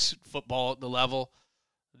plays football at the level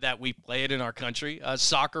that we play it in our country.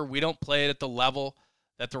 Soccer, we don't play it at the level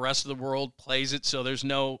that the rest of the world plays it, so there's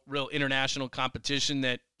no real international competition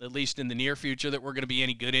that, at least in the near future, that we're going to be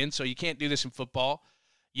any good in. So you can't do this in football.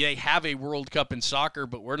 They have a World Cup in soccer,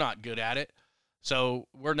 but we're not good at it. So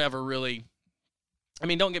we're never really – I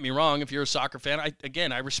mean, don't get me wrong. If you're a soccer fan,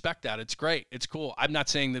 I respect that. It's great. It's cool. I'm not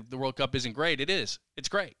saying that the World Cup isn't great. It is. It's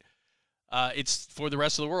great. It's for the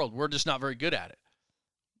rest of the world. We're just not very good at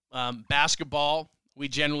it. Basketball, we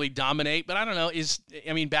generally dominate, but I don't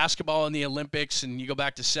know. Basketball in the Olympics, and you go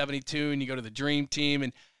back to 72, and you go to the Dream Team,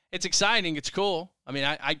 and it's exciting. It's cool. I mean,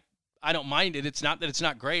 I don't mind it. It's not that it's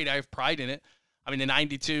not great. I have pride in it. I mean, the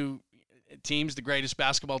 92 team's the greatest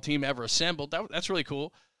basketball team ever assembled. That's really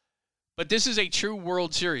cool. But this is a true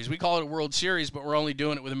World Series. We call it a World Series, but we're only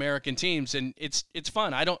doing it with American teams, and it's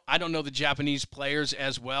fun. I don't know the Japanese players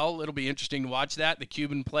as well. It'll be interesting to watch that. The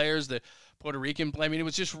Cuban players, the Puerto Rican play. I mean, it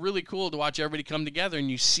was just really cool to watch everybody come together,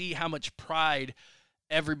 and you see how much pride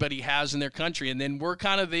everybody has in their country. And then we're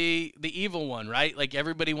kind of the evil one, right? Like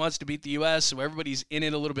everybody wants to beat the U.S., so everybody's in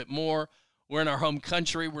it a little bit more. We're in our home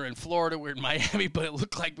country. We're in Florida. We're in Miami, but it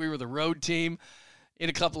looked like we were the road team in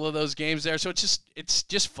a couple of those games there. So it's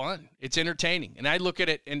just fun. It's entertaining. And I look at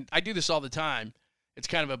it, and I do this all the time. It's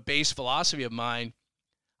kind of a base philosophy of mine.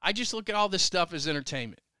 I just look at all this stuff as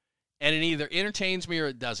entertainment. And it either entertains me or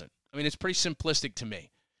it doesn't. I mean, it's pretty simplistic to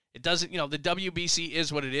me. It doesn't, the WBC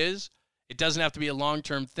is what it is. It doesn't have to be a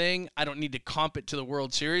long-term thing. I don't need to comp it to the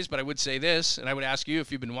World Series, but I would say this, and I would ask you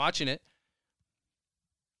if you've been watching it.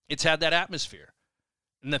 It's had that atmosphere.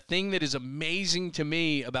 And the thing that is amazing to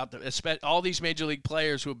me about all these major league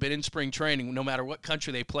players who have been in spring training, no matter what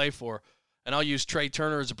country they play for, and I'll use Trey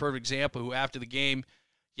Turner as a perfect example, who after the game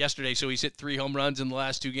yesterday, so he's hit 3 home runs in the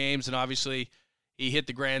last 2 games, and obviously he hit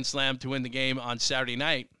the grand slam to win the game on Saturday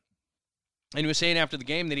night. And he was saying after the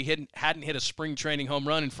game that he hadn't hit a spring training home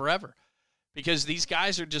run in forever, because these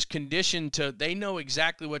guys are just conditioned they know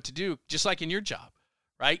exactly what to do, just like in your job.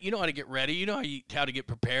 Right? You know how to get ready. You know how to get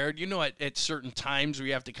prepared. You know at certain times where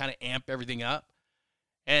you have to kind of amp everything up.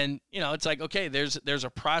 And, it's like, okay, there's a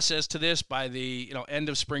process to this. By the, end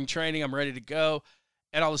of spring training, I'm ready to go.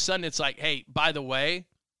 And all of a sudden it's like, hey, by the way,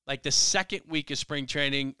 like the second week of spring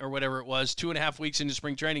training or whatever it was, 2.5 weeks into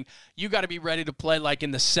spring training, you got to be ready to play like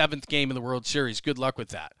in the 7th game of the World Series. Good luck with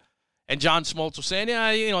that. And John Smoltz was saying,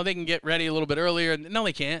 yeah, they can get ready a little bit earlier. No,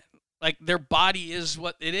 they can't. Like their body is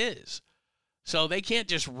what it is. So they can't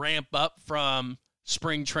just ramp up from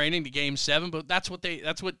spring training to Game 7, but that's what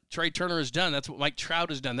Trey Turner has done. That's what Mike Trout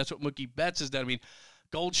has done. That's what Mookie Betts has done. I mean,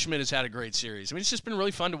 Goldschmidt has had a great series. I mean, it's just been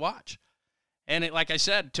really fun to watch. And like I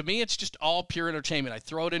said, to me, it's just all pure entertainment. I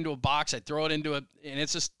throw it into a box. I throw it into and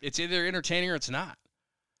it's either entertaining or it's not.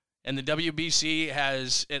 And the WBC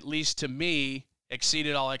has, at least to me,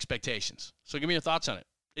 exceeded all expectations. So give me your thoughts on it.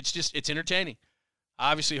 It's entertaining.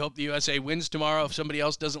 Obviously, hope the USA wins tomorrow. If somebody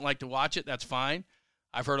else doesn't like to watch it, that's fine.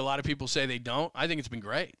 I've heard a lot of people say they don't. I think it's been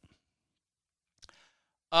great.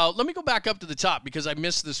 Let me go back up to the top because I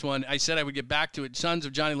missed this one. I said I would get back to it. Sons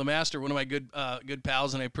of Johnny LeMaster, one of my good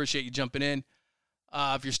pals, and I appreciate you jumping in.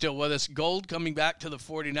 If you're still with us, Gold coming back to the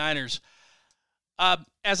 49ers.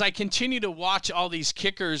 As I continue to watch all these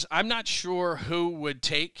kickers, I'm not sure who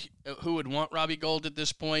would want Robbie Gold at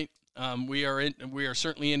this point. We are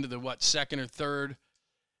certainly into the second or third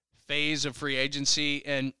phase of free agency,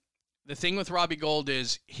 and the thing with Robbie Gold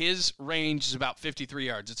is his range is about 53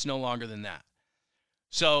 yards. It's no longer than that.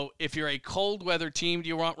 So if you're a cold weather team, do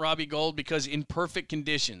you want Robbie Gold? Because in perfect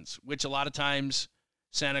conditions, which a lot of times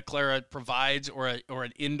Santa Clara provides, or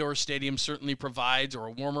an indoor stadium certainly provides, or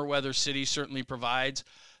a warmer weather city certainly provides.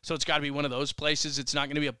 So it's got to be one of those places. It's not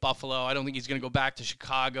going to be a Buffalo. I don't think he's going to go back to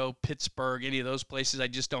Chicago, Pittsburgh, any of those places. I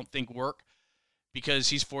just don't think work because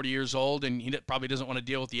he's 40 years old and he probably doesn't want to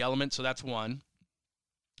deal with the elements. So that's one.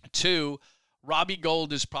 2, Robbie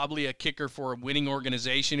Gold is probably a kicker for a winning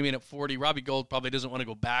organization. I mean, at 40, Robbie Gold probably doesn't want to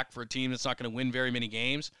go back for a team that's not going to win very many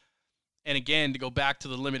games. And again, to go back to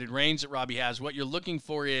the limited range that Robbie has, what you're looking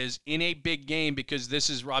for is in a big game, because this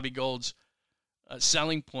is Robbie Gold's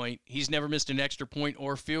selling point. He's never missed an extra point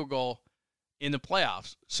or field goal in the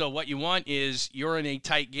playoffs. So what you want is you're in a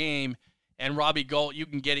tight game, and Robbie Gold, you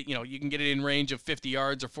can get it in range of 50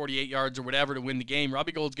 yards or 48 yards or whatever to win the game.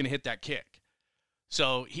 Robbie Gold's going to hit that kick.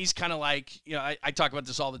 So he's kind of like, I talk about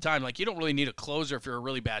this all the time. Like, you don't really need a closer if you're a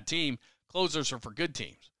really bad team. Closers are for good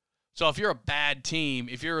teams. So if you're a bad team,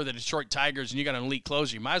 if you're the Detroit Tigers and you got an elite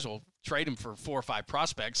closer, you might as well trade him for 4 or 5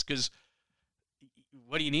 prospects, because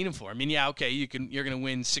what do you need him for? I mean, yeah, okay, you're going to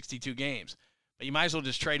win 62 games, but you might as well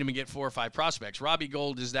just trade him and get 4 or 5 prospects. Robbie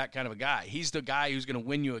Gold is that kind of a guy. He's the guy who's going to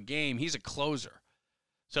win you a game. He's a closer.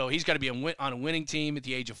 So he's got to be on a winning team at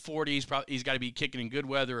the age of 40. He's got to be kicking in good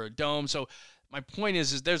weather or a dome. So my point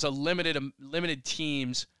is there's a limited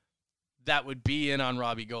teams that would be in on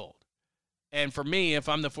Robbie Gold. And for me, if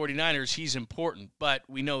I'm the 49ers, he's important. But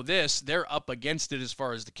we know this, they're up against it as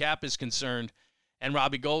far as the cap is concerned, and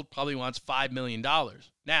Robbie Gold probably wants $5 million.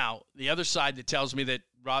 Now, the other side that tells me that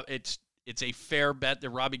it's a fair bet that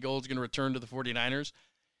Robbie Gold's going to return to the 49ers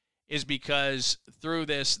is because through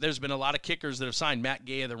this, there's been a lot of kickers that have signed. Matt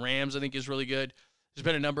Gay of the Rams, I think, is really good. There's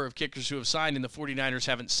been a number of kickers who have signed, and the 49ers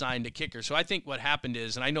haven't signed a kicker. So I think what happened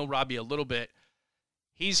is, and I know Robbie a little bit,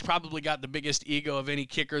 he's probably got the biggest ego of any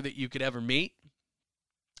kicker that you could ever meet.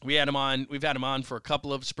 We've had him on for a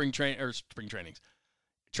couple of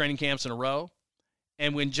training camps in a row.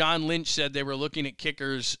 And when John Lynch said they were looking at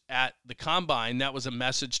kickers at the combine, that was a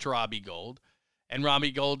message to Robbie Gold. And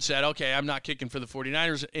Robbie Gold said, okay, I'm not kicking for the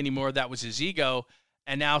 49ers anymore. That was his ego.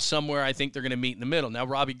 And now somewhere I think they're going to meet in the middle. Now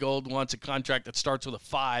Robbie Gold wants a contract that starts with a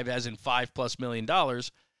 5, as in $5+ million.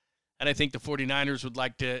 And I think the 49ers would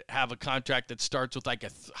like to have a contract that starts with like a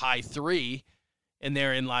high 3, and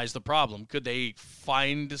therein lies the problem. Could they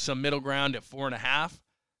find some middle ground at 4.5?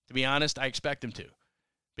 To be honest, I expect them to.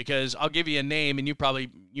 Because I'll give you a name, and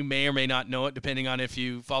you may or may not know it, depending on if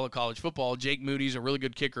you follow college football. Jake Moody's a really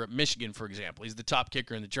good kicker at Michigan, for example. He's the top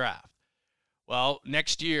kicker in the draft. Well,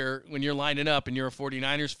 next year, when you're lining up and you're a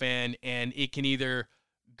 49ers fan, and it can either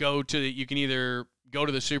go to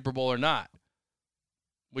the Super Bowl or not,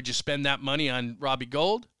 would you spend that money on Robbie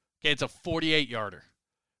Gould? Okay, it's a 48-yarder.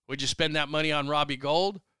 Would you spend that money on Robbie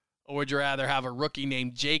Gould, or would you rather have a rookie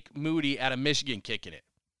named Jake Moody out of Michigan kicking it?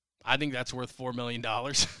 I think that's worth $4 million.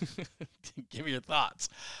 Give me your thoughts.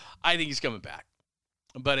 I think he's coming back.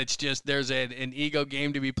 But it's just there's an ego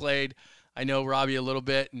game to be played. I know Robbie a little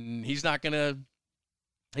bit, and he's not gonna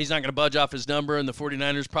budge off his number, and the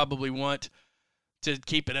 49ers probably want to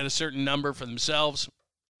keep it at a certain number for themselves.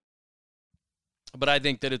 But I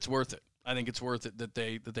think that it's worth it. I think it's worth it that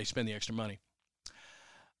they spend the extra money.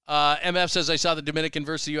 MF says, I saw the Dominican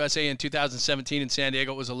versus the USA in 2017 in San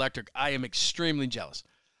Diego. It was electric. I am extremely jealous.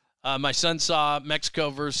 My son saw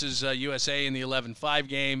Mexico versus USA in the 11-5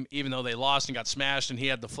 game, even though they lost and got smashed, and he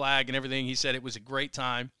had the flag and everything. He said it was a great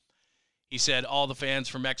time. He said all the fans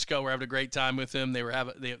from Mexico were having a great time with him. They were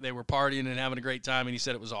partying and having a great time, and he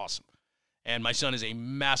said it was awesome. And my son is a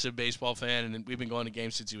massive baseball fan, and we've been going to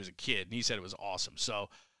games since he was a kid, and he said it was awesome. So,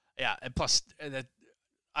 yeah, and plus,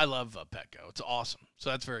 I love Petco. It's awesome. So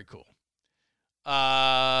that's very cool.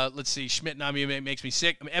 Let's see. Schmidt Nami makes me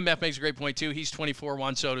sick. MF makes a great point, too. He's 24.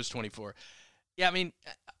 Juan Soto's 24. Yeah, I mean,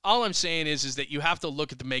 all I'm saying is that you have to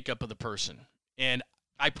look at the makeup of the person. And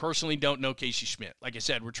I personally don't know Casey Schmidt. Like I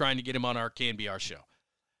said, we're trying to get him on our KNBR show.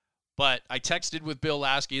 But I texted with Bill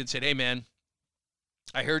Lasky and said, hey, man,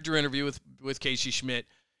 I heard your interview with Casey Schmidt.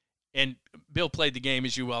 And Bill played the game,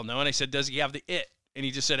 as you well know. And I said, does he have the it? And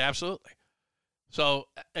he just said, absolutely. So,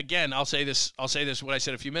 again, I'll say this what I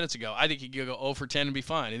said a few minutes ago. I think he could go 0 for 10 and be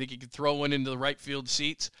fine. I think he could throw one into the right field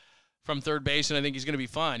seats from third base, and I think he's going to be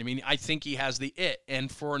fine. I mean, I think he has the it.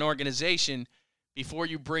 And for an organization, before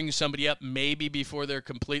you bring somebody up, maybe before they're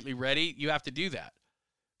completely ready, you have to do that.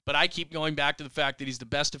 But I keep going back to the fact that he's the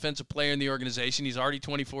best defensive player in the organization. He's already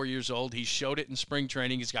 24 years old. He showed it in spring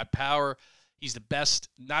training. He's got power. He's the best.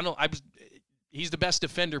 He's the best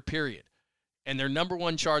defender, period. And their number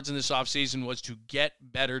one charge in this offseason was to get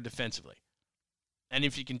better defensively. And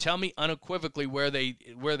if you can tell me unequivocally where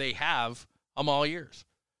they have, I'm all ears.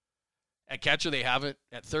 At catcher, they have it.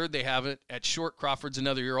 At third, they have it. At short, Crawford's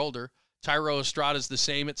another year older. Tyro Estrada's the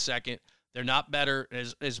same at second. They're not better.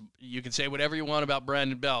 As you can say whatever you want about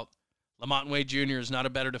Brandon Belt. Lamont Wade Jr. is not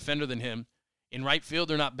a better defender than him. In right field,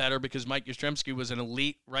 they're not better because Mike Yastrzemski was an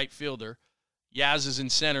elite right fielder. Yaz is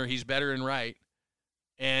in center. He's better in right.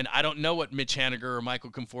 And I don't know what Mitch Haniger or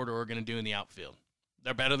Michael Conforto are going to do in the outfield.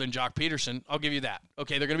 They're better than Jock Peterson. I'll give you that.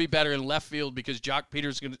 Okay, they're going to be better in left field because Jock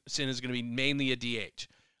Peterson is going to be mainly a DH.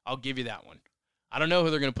 I'll give you that one. I don't know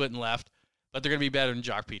who they're going to put in left, but they're going to be better than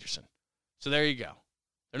Jock Peterson. So there you go.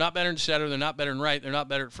 They're not better in center. They're not better in right. They're not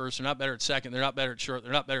better at first. They're not better at second. They're not better at short.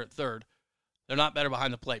 They're not better at third. They're not better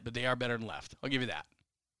behind the plate, but they are better than left. I'll give you that.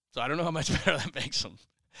 So I don't know how much better that makes them.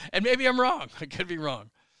 And maybe I'm wrong. I could be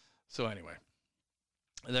wrong. So anyway.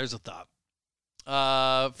 There's a thought.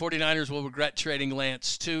 49ers will regret trading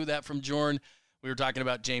Lance, too. That from Jorn. We were talking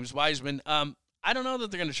about James Wiseman. I don't know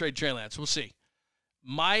that they're going to trade Trey Lance. We'll see.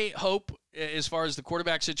 My hope, as far as the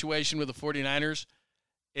quarterback situation with the 49ers,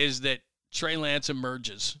 is that Trey Lance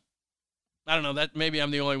emerges. I don't know. That maybe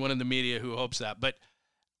I'm the only one in the media who hopes that. But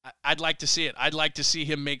I'd like to see it. I'd like to see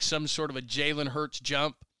him make some sort of a Jalen Hurts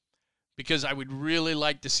jump because I would really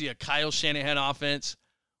like to see a Kyle Shanahan offense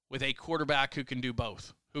with a quarterback who can do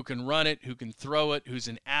both, who can run it, who can throw it, who's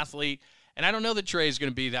an athlete. And I don't know that Trey is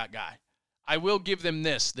going to be that guy. I will give them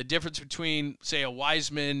this. The difference between, say, a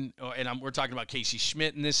Wiseman, we're talking about Casey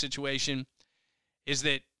Schmidt in this situation, is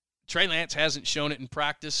that Trey Lance hasn't shown it in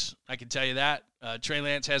practice. I can tell you that. Trey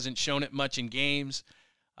Lance hasn't shown it much in games.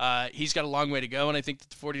 He's got a long way to go, and I think that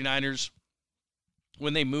the 49ers,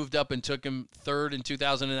 when they moved up and took him third in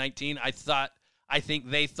 2019, I think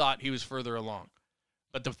they thought he was further along.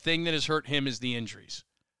 But the thing that has hurt him is the injuries.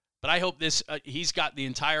 But I hope he's got the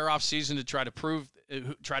entire offseason to try to prove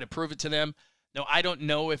it to them. Now, I don't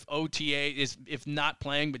know if OTA is, if not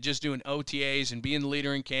playing, but just doing OTAs and being the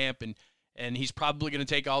leader in camp, and he's probably going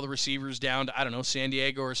to take all the receivers down to, I don't know, San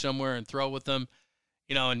Diego or somewhere and throw with them,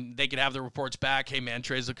 and they could have the reports back, hey, man,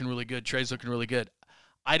 Trey's looking really good. Trey's looking really good.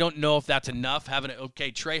 I don't know if that's enough.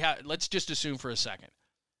 Trey, let's just assume for a second.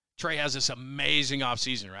 Trey has this amazing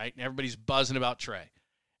offseason, right? And everybody's buzzing about Trey.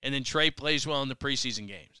 And then Trey plays well in the preseason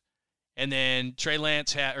games. And then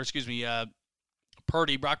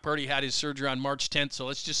Brock Purdy had his surgery on March 10th. So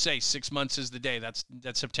let's just say 6 months is the day. That's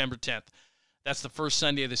September 10th. That's the first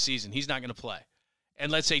Sunday of the season. He's not going to play.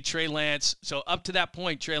 and let's say Trey Lance, so up to that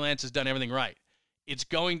point, Trey Lance has done everything right. It's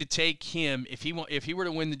going to take him, if he were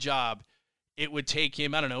to win the job, it would take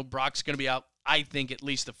him, I don't know, Brock's going to be out, I think, at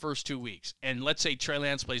least the first 2 weeks. And let's say Trey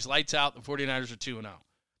Lance plays lights out, the 49ers are 2-0. I'm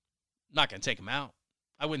not going to take him out.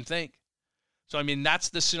 I wouldn't think. So, I mean, that's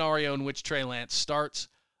the scenario in which Trey Lance starts.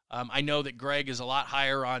 I know that Greg is a lot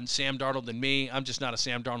higher on Sam Darnold than me. I'm just not a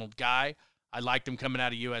Sam Darnold guy. I liked him coming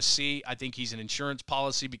out of USC. I think he's an insurance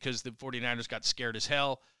policy because the 49ers got scared as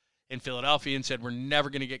hell in Philadelphia and said, we're never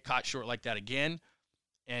going to get caught short like that again,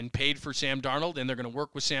 and paid for Sam Darnold, and they're going to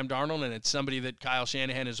work with Sam Darnold, and it's somebody that Kyle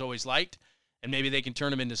Shanahan has always liked, and maybe they can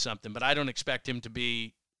turn him into something. But I don't expect him to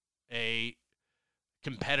be a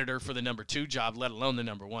competitor for the number 2 job, let alone the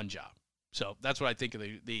number 1 job. So that's what I think of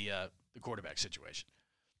the quarterback situation.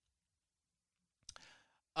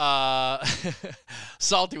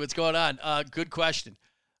 Salty, what's going on? Good question.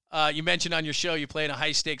 You mentioned on your show you play in a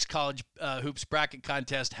high-stakes college hoops bracket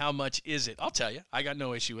contest. How much is it? I'll tell you. I got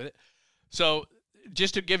no issue with it. So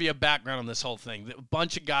just to give you a background on this whole thing, a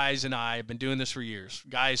bunch of guys and I have been doing this for years.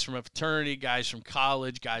 Guys from a fraternity, guys from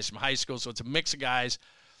college, guys from high school. So it's a mix of guys.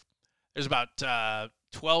 There's about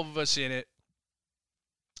 12 of us in it.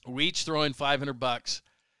 We each throw in $500.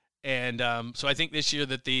 And so I think this year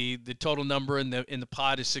that the total number in the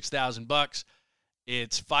pot is $6,000.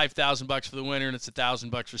 It's $5,000 for the winner, and it's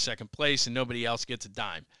 $1,000 for second place, and nobody else gets a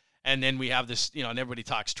dime. And then we have this, and everybody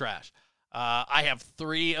talks trash. I have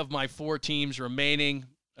 3 of my 4 teams remaining.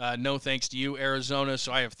 No thanks to you, Arizona.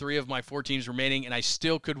 So I have 3 of my 4 teams remaining, and I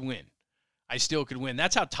still could win.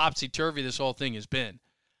 That's how topsy-turvy this whole thing has been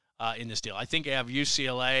in this deal. I think I have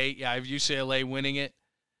UCLA. Yeah, I have UCLA winning it.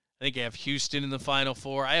 I think I have Houston in the Final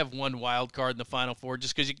Four. I have 1 wild card in the Final Four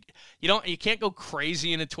just because you can't go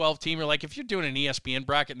crazy in a 12-teamer. Like if you're doing an ESPN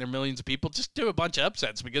bracket and there are millions of people, just do a bunch of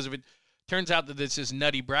upsets, because if it turns out that this is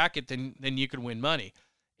nutty bracket, then you could win money.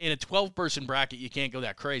 In a 12-person bracket, you can't go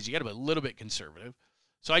that crazy. You got to be a little bit conservative.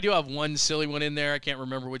 So I do have 1 silly one in there. I can't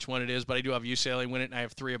remember which one it is, but I do have UCLA win it, and I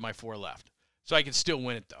have 3 of my 4 left. So I can still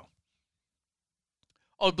win it though.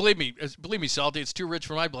 Oh, believe me, Salty, it's too rich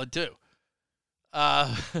for my blood too.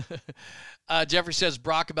 Jeffrey says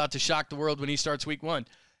Brock about to shock the world when he starts week 1.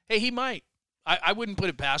 Hey, he might. I wouldn't put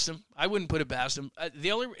it past him.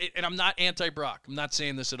 And I'm not anti-Brock. I'm not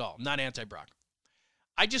saying this at all. I'm not anti-Brock.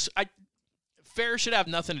 Fair should have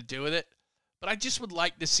nothing to do with it, but I just would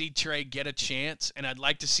like to see Trey get a chance, and I'd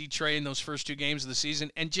like to see Trey in those first 2 games of the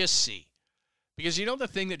season and just see. Because the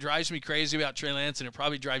thing that drives me crazy about Trey Lance, and it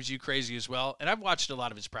probably drives you crazy as well, and I've watched a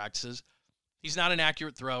lot of his practices, he's not an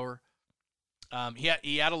accurate thrower. He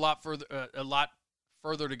had a lot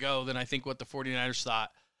further to go than I think what the 49ers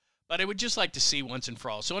thought. But I would just like to see once and for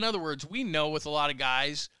all. So in other words, we know with a lot of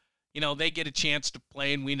guys, they get a chance to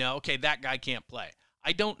play, and we know, okay, that guy can't play.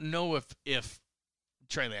 I don't know if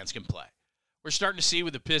Trey Lance can play. We're starting to see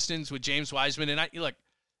with the Pistons, with James Wiseman, and look,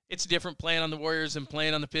 it's different playing on the Warriors than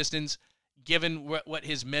playing on the Pistons. Given what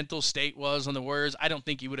his mental state was on the Warriors, I don't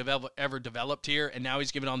think he would have ever developed here. And now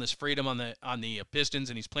he's given all this freedom on the Pistons,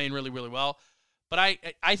 and he's playing really, really well. But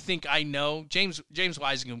I think I know James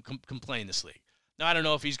Wiseman can play in this league. Now, I don't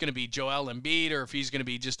know if he's going to be Joel Embiid or if he's going to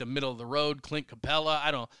be just a middle-of-the-road Clint Capella. I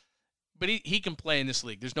don't know. But he can play in this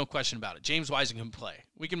league. There's no question about it. James Wiseman can play.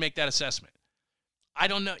 We can make that assessment. I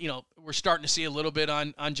don't know. We're starting to see a little bit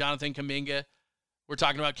on Jonathan Kuminga. We're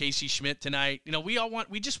talking about Casey Schmidt tonight.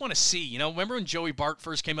 We just want to see. Remember when Joey Bart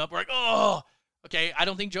first came up? We're like, oh, okay. I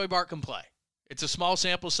don't think Joey Bart can play. It's a small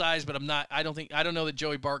sample size, but I don't know that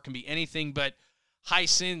Joey Bart can be anything but high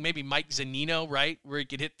sin. Maybe Mike Zunino, right, where he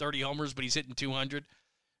could hit 30 homers, but he's hitting 200.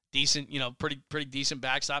 Decent, pretty decent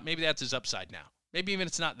backstop. Maybe that's his upside now. Maybe even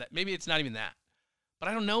it's not that. Maybe it's not even that. But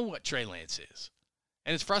I don't know what Trey Lance is,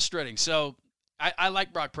 and it's frustrating. So I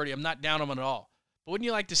like Brock Purdy. I'm not down on him at all. But wouldn't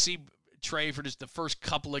you like to see Trey for just the first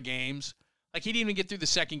couple of games? Like, he didn't even get through the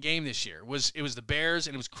second game this year. It was the Bears,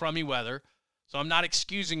 and it was crummy weather. So I'm not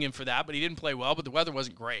excusing him for that, but he didn't play well, but the weather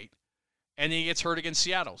wasn't great. And then he gets hurt against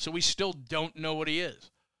Seattle. So we still don't know what he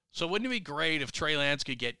is. So wouldn't it be great if Trey Lance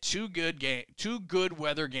could get 2 good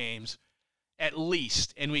weather games at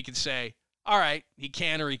least, and we could say, all right, he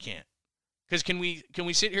can or he can't. Because can we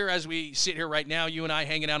sit here as we sit here right now, you and I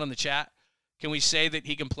hanging out on the chat, can we say that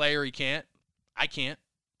he can play or he can't? I can't.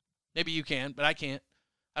 Maybe you can, but I can't.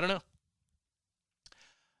 I don't know.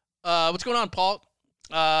 What's going on, Paul?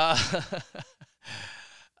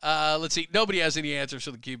 Let's see. Nobody has any answers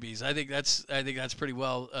for the QBs. I think that's pretty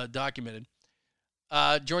well documented.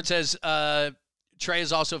 Jordan says Trey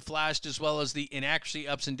has also flashed as well as the inaccuracy,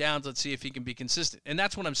 ups and downs. Let's see if he can be consistent. And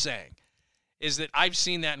that's what I'm saying, is that I've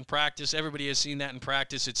seen that in practice. Everybody has seen that in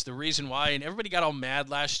practice. It's the reason why. And everybody got all mad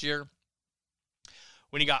last year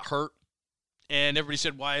when he got hurt. And everybody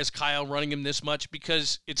said, why is Kyle running him this much?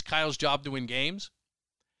 Because it's Kyle's job to win games.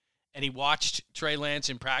 And he watched Trey Lance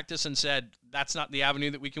in practice and said, that's not the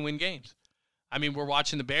avenue that we can win games. I mean, we're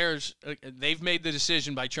watching the Bears. They've made the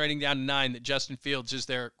decision by trading down to 9 that Justin Fields is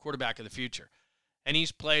their quarterback of the future. And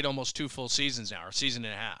he's played almost 2 full seasons now, or a season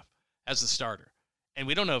and a half, as the starter. And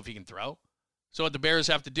we don't know if he can throw. So what the Bears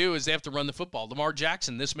have to do is they have to run the football. Lamar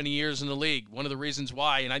Jackson, this many years in the league, one of the reasons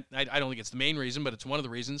why, and I don't think it's the main reason, but it's one of the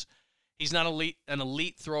reasons, he's not an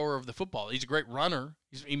elite thrower of the football. He's a great runner.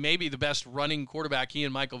 He may be the best running quarterback, he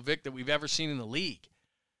and Michael Vick, that we've ever seen in the league.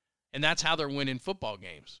 And that's how they're winning football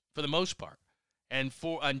games, for the most part. And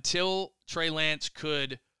until Trey Lance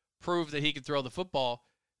could prove that he could throw the football,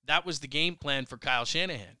 that was the game plan for Kyle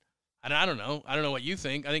Shanahan. And I don't know what you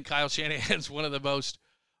think. I think Kyle Shanahan's one of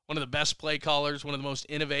the best play callers, one of the most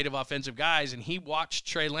innovative offensive guys, and he watched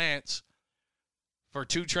Trey Lance for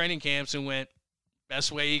 2 training camps and went,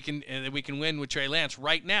 best way that we can win with Trey Lance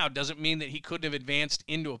right now doesn't mean that he couldn't have advanced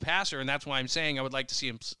into a passer, and that's why I'm saying I would like to see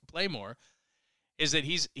him play more, is that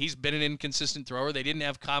he's been an inconsistent thrower. They didn't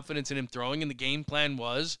have confidence in him throwing, and the game plan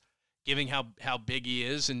was, giving how big he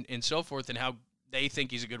is and so forth, and how they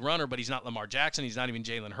think he's a good runner, but he's not Lamar Jackson, he's not even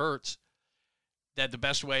Jalen Hurts, that the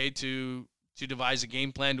best way to devise a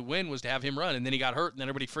game plan to win was to have him run. And then he got hurt, and then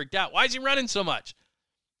everybody freaked out. Why is he running so much?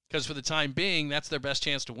 Because for the time being, that's their best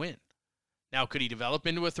chance to win. Now, could he develop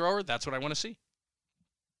into a thrower? That's what I want to see.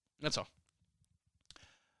 That's all.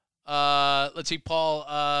 Let's see, Paul.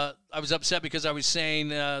 I was upset because I was saying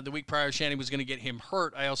the week prior Shannon was going to get him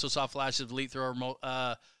hurt. I also saw flashes of elite thrower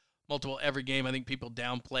multiple every game. I think people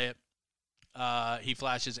downplay it. He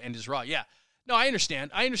flashes and is raw. Yeah. No, I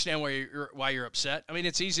understand. I understand why you're upset. I mean,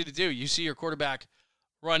 it's easy to do. You see your quarterback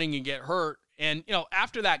running and get hurt. And,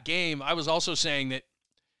 after that game, I was also saying that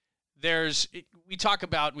we talked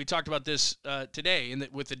about this today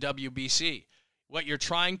with the WBC. What you're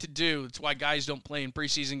trying to do, it's why guys don't play in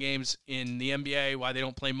preseason games in the NBA, why they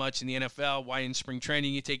don't play much in the NFL, why in spring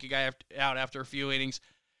training you take a guy out after a few innings,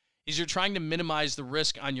 is you're trying to minimize the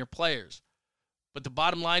risk on your players. But the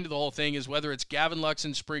bottom line to the whole thing is whether it's Gavin Lux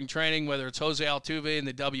in spring training, whether it's Jose Altuve in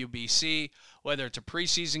the WBC, whether it's a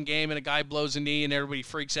preseason game and a guy blows a knee and everybody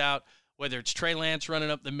freaks out, whether it's Trey Lance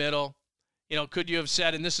running up the middle, could you have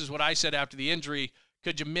said, and this is what I said after the injury,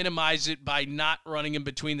 could you minimize it by not running in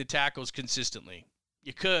between the tackles consistently?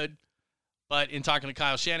 You could, but in talking to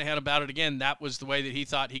Kyle Shanahan about it again, that was the way that he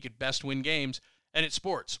thought he could best win games, and it's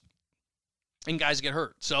sports, and guys get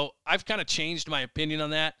hurt. So I've kind of changed my opinion on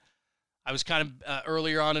that. I was kind of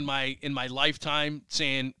earlier on in my lifetime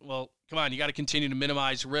saying, well, come on, you got to continue to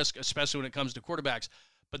minimize risk, especially when it comes to quarterbacks.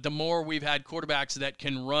 But the more we've had quarterbacks that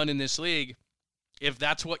can run in this league, if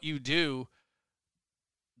that's what you do,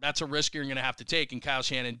 that's a risk you're going to have to take, and Kyle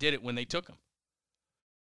Shanahan did it when they took him.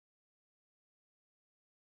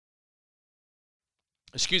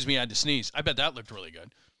 Excuse me, I had to sneeze. I bet that looked really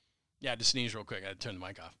good. Yeah, I had to sneeze real quick. I had to turn the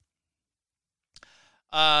mic off.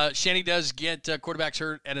 Shanny does get quarterbacks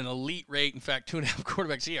hurt at an elite rate. In fact, 2.5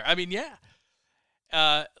 quarterbacks a year. I mean,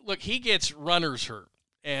 yeah. Look, he gets runners hurt.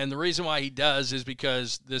 And the reason why he does is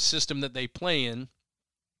because the system that they play in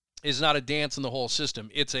is not a dance in the whole system.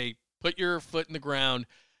 It's a put your foot in the ground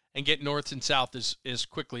and get north and south as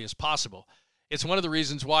quickly as possible. It's one of the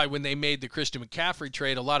reasons why when they made the Christian McCaffrey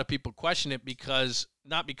trade, a lot of people question it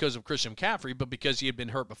not because of Christian McCaffrey, but because he had been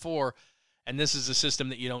hurt before, and this is a system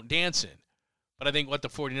that you don't dance in. But I think what the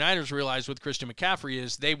 49ers realized with Christian McCaffrey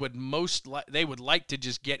is they would like to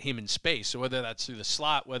just get him in space. So whether that's through the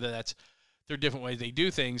slot, whether that's through different ways they do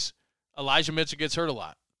things, Elijah Mitchell gets hurt a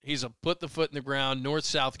lot. He's a put the foot in the ground,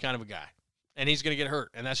 north-south kind of a guy. And he's going to get hurt,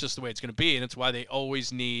 and that's just the way it's going to be. And it's why they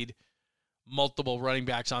always need multiple running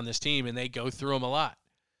backs on this team, and they go through them a lot.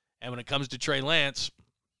 And when it comes to Trey Lance,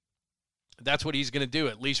 that's what he's going to do,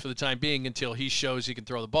 at least for the time being, until he shows he can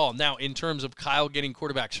throw the ball. Now, in terms of Kyle getting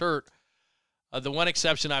quarterbacks hurt, the one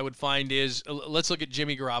exception I would find is, let's look at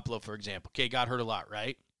Jimmy Garoppolo, for example. Okay, got hurt a lot,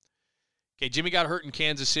 right? Okay, Jimmy got hurt in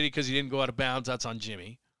Kansas City because he didn't go out of bounds. That's on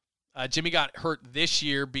Jimmy. Jimmy got hurt this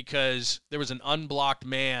year because there was an unblocked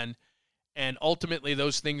man, and ultimately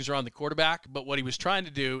those things are on the quarterback. But what he was trying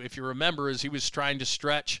to do, if you remember, is he was trying to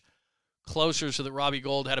stretch closer so that Robbie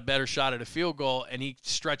Gould had a better shot at a field goal, and he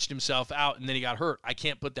stretched himself out, and then he got hurt. I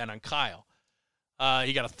can't put that on Kyle.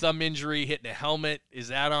 He got a thumb injury, hitting a helmet. Is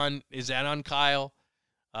that on Kyle?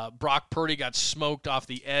 Brock Purdy got smoked off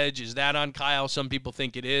the edge. Is that on Kyle? Some people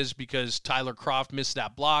think it is because Tyler Kroft missed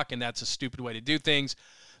that block, and that's a stupid way to do things.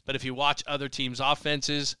 But if you watch other teams'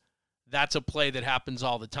 offenses, that's a play that happens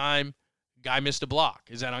all the time. Guy missed a block.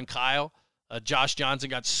 Is that on Kyle? Josh Johnson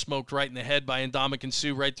got smoked right in the head by Ndamukong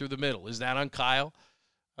Suh right through the middle. Is that on Kyle?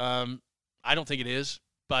 I don't think it is.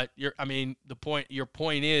 But your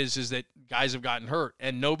point is that guys have gotten hurt,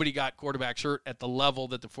 and nobody got quarterbacks hurt at the level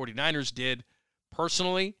that the 49ers did.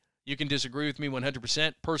 Personally, you can disagree with me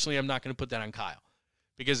 100%. Personally, I'm not going to put that on Kyle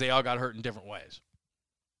because they all got hurt in different ways.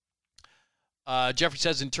 Jeffrey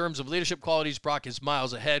says, in terms of leadership qualities, Brock is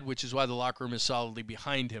miles ahead, which is why the locker room is solidly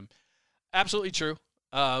behind him. Absolutely true.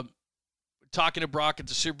 Talking to Brock at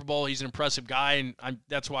the Super Bowl, he's an impressive guy, and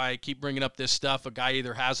that's why I keep bringing up this stuff. A guy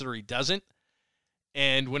either has it or he doesn't.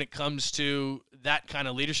 And when it comes to that kind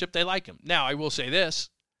of leadership, they like him. Now, I will say this.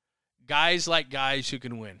 Guys like guys who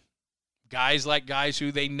can win. Guys like guys who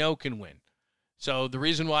they know can win. So the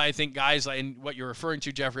reason why I think guys like, and what you're referring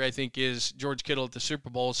to, Jeffrey, I think is George Kittle at the Super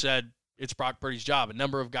Bowl said it's Brock Purdy's job. A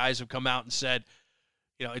number of guys have come out and said,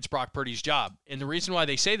 it's Brock Purdy's job. And the reason why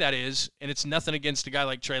they say that is, and it's nothing against a guy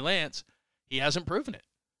like Trey Lance, he hasn't proven it.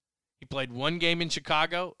 He played one game in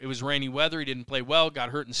Chicago. It was rainy weather. He didn't play well,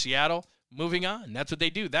 got hurt in Seattle. Moving on. That's what they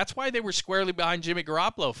do. That's why they were squarely behind Jimmy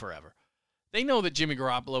Garoppolo forever. They know that Jimmy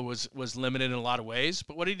Garoppolo was limited in a lot of ways,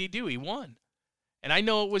 but what did he do? He won. And I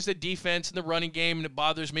know it was the defense and the running game, and it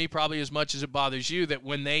bothers me probably as much as it bothers you that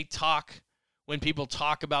when people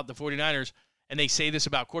talk about the 49ers and they say this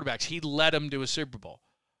about quarterbacks, he led them to a Super Bowl.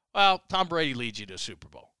 Well, Tom Brady leads you to a Super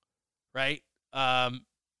Bowl, right?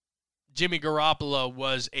 Jimmy Garoppolo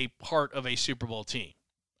was a part of a Super Bowl team.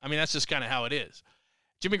 I mean, that's just kind of how it is.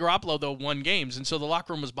 Jimmy Garoppolo, though, won games, and so the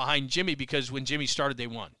locker room was behind Jimmy because when Jimmy started, they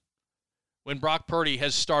won. When Brock Purdy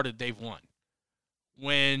has started, they've won.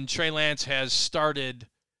 When Trey Lance has started,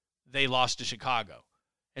 they lost to Chicago.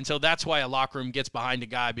 And so that's why a locker room gets behind a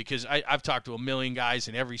guy, because I've talked to a million guys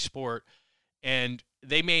in every sport, and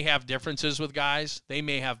they may have differences with guys. They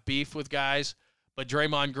may have beef with guys, but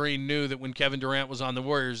Draymond Green knew that when Kevin Durant was on the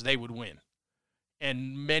Warriors, they would win.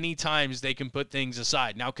 And many times they can put things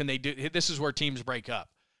aside. Now, can they do – this is where teams break up.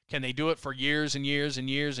 Can they do it for years and years and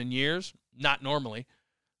years and years? Not normally.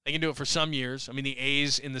 They can do it for some years. I mean, the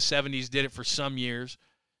A's in the 70s did it for some years.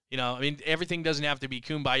 Everything doesn't have to be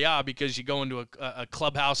kumbaya because you go into a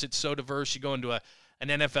clubhouse, it's so diverse. You go into an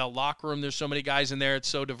NFL locker room, there's so many guys in there, it's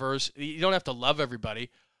so diverse. You don't have to love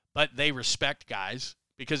everybody, but they respect guys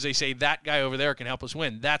because they say that guy over there can help us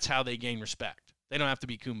win. That's how they gain respect. They don't have to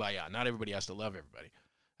be kumbaya. Not everybody has to love everybody.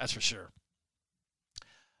 That's for sure.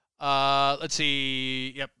 Let's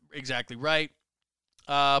see. Yep, exactly right.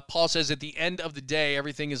 Paul says, at the end of the day,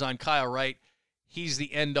 everything is on Kyle, right? He's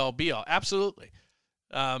the end-all, be-all. Absolutely.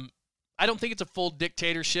 I don't think it's a full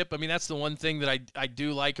dictatorship. I mean, that's the one thing that I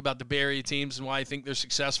do like about the Bay Area teams and why I think they're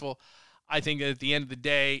successful. I think that at the end of the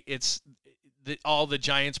day, it's all the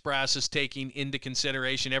Giants brass is taking into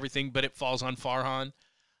consideration everything, but it falls on Farhan.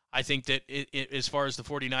 I think that as far as the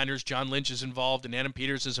 49ers, John Lynch is involved and Adam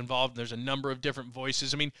Peters is involved, and there's a number of different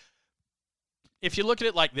voices. I mean, if you look at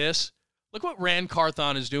it like this, look what Rand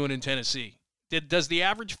Carthon is doing in Tennessee. Did the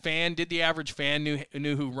average fan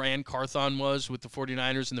knew who Rand Carthon was with the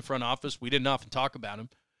 49ers in the front office? We didn't often talk about him.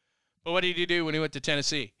 But what did he do when he went to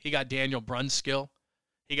Tennessee? He got Daniel Brunskill.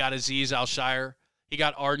 He got Azeez Al-Shire. He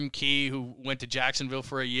got Arden Key, who went to Jacksonville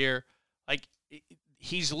for a year. Like,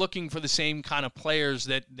 he's looking for the same kind of players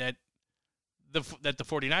that the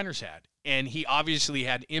 49ers had. And he obviously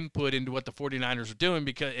had input into what the 49ers were doing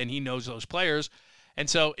and he knows those players. And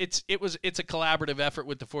so it's a collaborative effort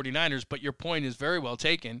with the 49ers, but your point is very well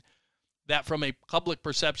taken that from a public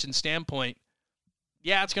perception standpoint,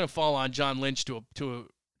 yeah, it's going to fall on John Lynch to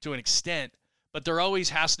an extent, but there always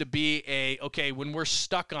has to be okay, when we're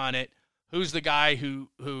stuck on it, who's the guy who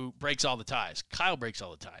breaks all the ties? Kyle breaks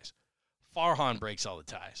all the ties. Farhan breaks all the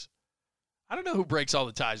ties. I don't know who breaks all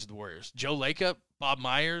the ties with the Warriors. Joe Lacob, Bob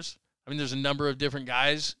Myers. I mean, there's a number of different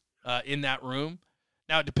guys in that room.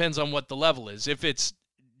 Now, it depends on what the level is. If it's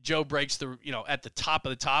Joe breaks at the top of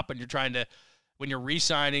the top and you're trying to, when you're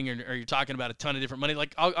re-signing or you're talking about a ton of different money,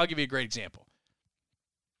 like I'll give you a great example,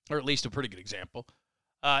 or at least a pretty good example.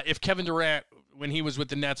 If Kevin Durant, when he was with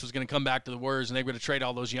the Nets, was going to come back to the Warriors and they were going to trade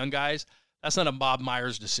all those young guys, that's not a Bob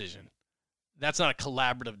Myers decision. That's not a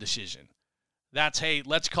collaborative decision. That's, hey,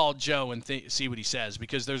 let's call Joe and see what he says,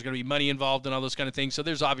 because there's going to be money involved and all those kind of things. So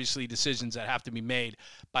there's obviously decisions that have to be made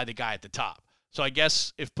by the guy at the top. So I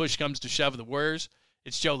guess if push comes to shove of the Warriors,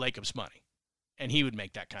 it's Joe Lacob's money, and he would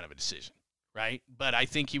make that kind of a decision, right? But I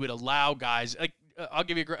think he would allow guys like I'll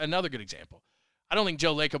give you another good example. I don't think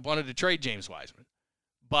Joe Lacob wanted to trade James Wiseman,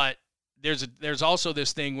 but there's also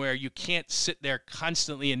this thing where you can't sit there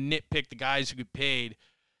constantly and nitpick the guys who get paid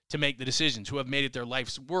to make the decisions, who have made it their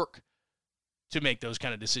life's work to make those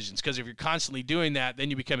kind of decisions. Because if you're constantly doing that, then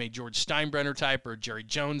you become a George Steinbrenner type or Jerry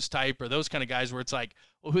Jones type or those kind of guys where it's like,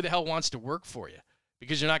 well, who the hell wants to work for you?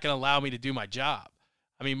 Because you're not going to allow me to do my job.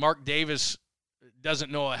 I mean, Mark Davis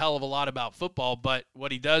doesn't know a hell of a lot about football, but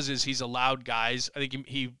what he does is he's allowed guys. I think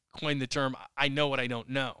he coined the term, I know what I don't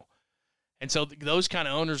know. And so those kind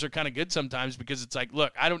of owners are kind of good sometimes because it's like,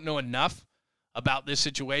 look, I don't know enough about this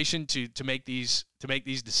situation to make these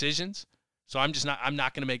decisions. So I'm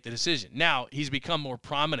not going to make the decision. Now, he's become more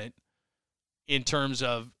prominent in terms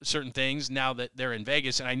of certain things now that they're in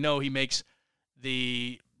Vegas, and I know he makes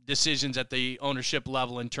the decisions at the ownership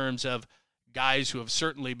level in terms of guys who have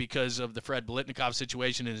certainly, because of the Fred Biletnikoff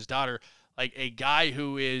situation and his daughter, like a guy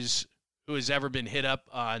who has ever been hit up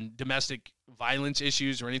on domestic violence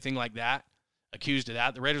issues or anything like that, accused of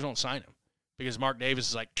that, the Raiders won't sign him because Mark Davis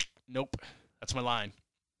is like, nope, that's my line.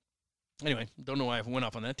 Anyway, don't know why I went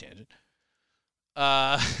off on that tangent.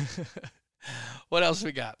 What else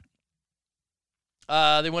we got?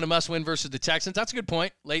 They won a must-win versus the Texans. That's a good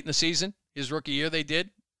point. Late in the season, his rookie year, they did.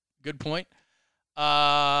 Good point.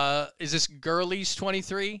 Is this Gurley's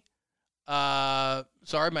 23?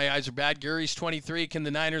 Sorry, my eyes are bad. Gurley's 23. Can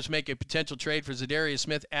the Niners make a potential trade for Zadarius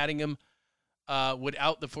Smith? Adding him would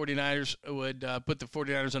put the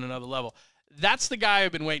 49ers on another level. That's the guy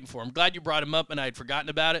I've been waiting for. I'm glad you brought him up, and I had forgotten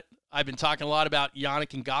about it. I've been talking a lot about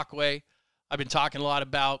Yannick Ngakoue. I've been talking a lot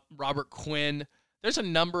about Robert Quinn. There's a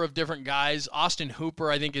number of different guys. Austin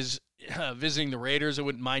Hooper, I think, is visiting the Raiders. I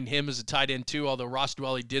wouldn't mind him as a tight end, too, although Ross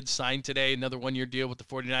Dwelly did sign today, another one-year deal with the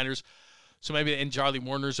 49ers. So maybe, and Charlie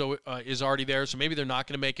Warner's is already there, so maybe they're not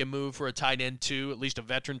going to make a move for a tight end, too, at least a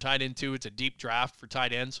veteran tight end, too. It's a deep draft for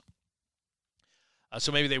tight ends.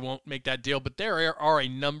 So maybe they won't make that deal. But there are a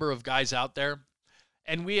number of guys out there.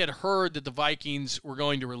 And we had heard that the Vikings were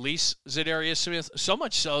going to release Zadarius Smith, so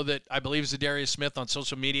much so that I believe Zadarius Smith on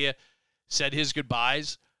social media said his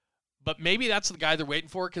goodbyes. But maybe that's the guy they're waiting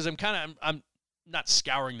for, because I'm not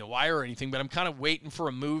scouring the wire or anything, but I'm kind of waiting for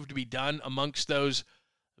a move to be done amongst those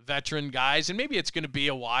veteran guys. And maybe it's going to be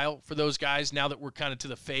a while for those guys now that we're kind of to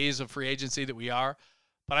the phase of free agency that we are.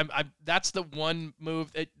 But that's the one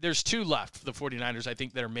move. There's two left for the 49ers, I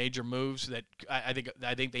think, that are major moves that I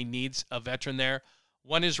think they need a veteran there.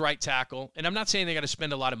 One is right tackle, and I'm not saying they got to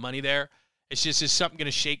spend a lot of money there. It's just, is something going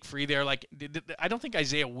to shake free there? Like, I don't think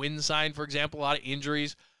Isaiah Wynn signed, for example, a lot of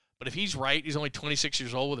injuries. But if he's right, he's only 26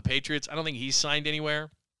 years old with the Patriots. I don't think he's signed anywhere.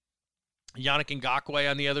 Yannick Ngakoue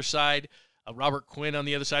on the other side, Robert Quinn on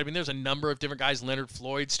the other side. I mean, there's a number of different guys. Leonard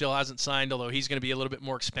Floyd still hasn't signed, although he's going to be a little bit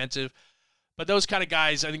more expensive. But those kind of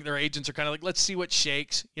guys, I think their agents are kind of like, let's see what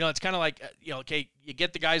shakes. You know, it's kind of like, okay, you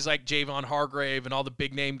get the guys like Javon Hargrave and all the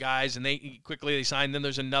big-name guys, and they sign. Then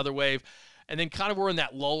there's another wave. And then kind of we're in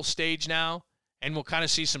that lull stage now, and we'll kind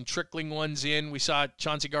of see some trickling ones in. We saw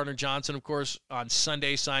Chauncey Gardner-Johnson, of course, on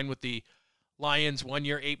Sunday sign with the Lions, 1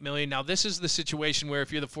 year, $8 million. Now, this is the situation where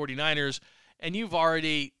if you're the 49ers and you've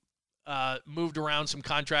already moved around some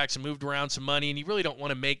contracts and moved around some money, and you really don't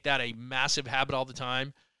want to make that a massive habit all the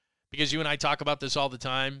time, because you and I talk about this all the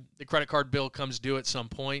time. The credit card bill comes due at some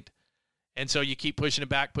point, and so you keep pushing it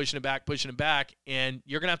back, and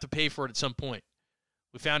you're going to have to pay for it at some point.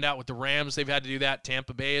 We found out with the Rams, they've had to do that.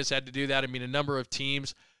 Tampa Bay has had to do that. I mean, a number of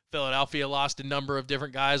teams. Philadelphia lost a number of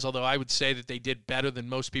different guys, although I would say that they did better than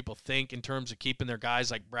most people think in terms of keeping their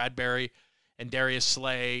guys like Bradbury and Darius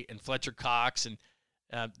Slay and Fletcher Cox. And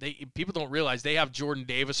people don't realize they have Jordan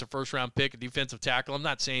Davis, a first-round pick, a defensive tackle. I'm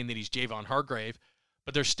not saying that he's Javon Hargrave,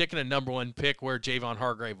 but they're sticking a number one pick where Javon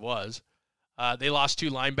Hargrave was. They lost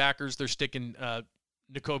two linebackers. They're sticking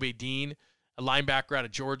Nakobe Dean, a linebacker out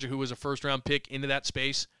of Georgia who was a first-round pick, into that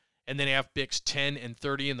space. And then they have picks 10 and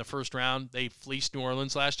 30 in the first round. They fleeced New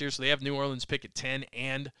Orleans last year, so they have New Orleans pick at 10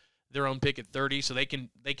 and their own pick at 30, so they can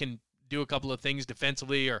do a couple of things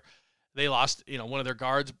defensively. Or they lost, one of their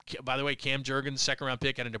guards. By the way, Cam Jurgens, second-round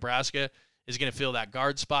pick out of Nebraska, is going to fill that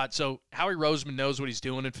guard spot. So Howie Roseman knows what he's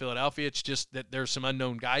doing in Philadelphia. It's just that there's some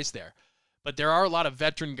unknown guys there. But there are a lot of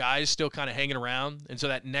veteran guys still kind of hanging around, and so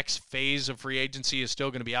that next phase of free agency is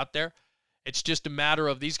still going to be out there. It's just a matter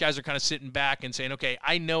of these guys are kind of sitting back and saying, okay,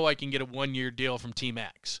 I know I can get a 1-year deal from Team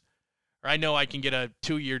X, or I know I can get a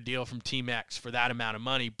 2-year deal from Team X for that amount of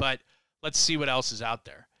money, but let's see what else is out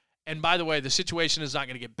there. And by the way, the situation is not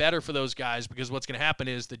going to get better for those guys, because what's going to happen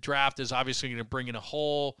is the draft is obviously going to bring in a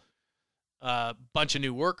whole bunch of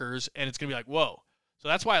new workers, and it's going to be like, whoa. So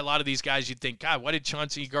that's why a lot of these guys, you'd think, God, why did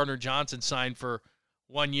Chauncey Gardner-Johnson sign for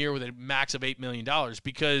 1 year with a max of $8 million?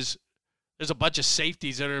 Because there's a bunch of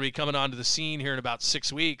safeties that are going to be coming onto the scene here in about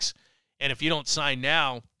 6 weeks, and if you don't sign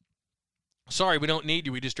now, sorry, we don't need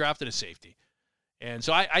you. We just drafted a safety. And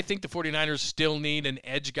so I think the 49ers still need an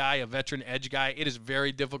edge guy, a veteran edge guy. It is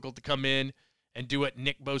very difficult to come in and do what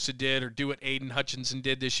Nick Bosa did or do what Aiden Hutchinson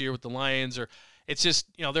did this year with the Lions. Or it's just,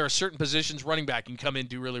 there are certain positions, running back, can come in and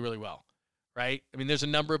do really, really well. right? I mean, there's a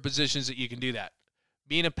number of positions that you can do that.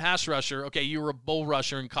 Being a pass rusher, okay, you were a bull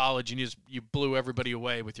rusher in college and you blew everybody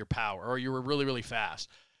away with your power, or you were really, really fast.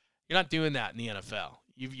 You're not doing that in the NFL.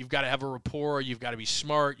 You've got to have a rapport. You've got to be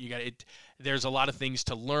smart. There's a lot of things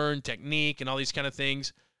to learn, technique, and all these kind of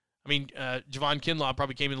things. I mean, Javon Kinlaw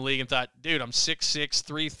probably came in the league and thought, dude, I'm 6'6",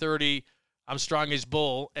 330. I'm strong as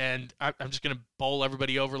bull, and I'm just going to bowl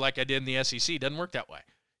everybody over like I did in the SEC. It doesn't work that way.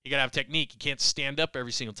 You got to have technique. You can't stand up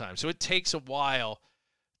every single time. So it takes a while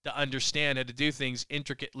to understand how to do things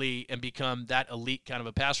intricately and become that elite kind of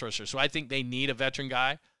a pass rusher. So I think they need a veteran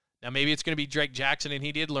guy. Now, maybe it's going to be Drake Jackson, and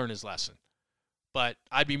he did learn his lesson. But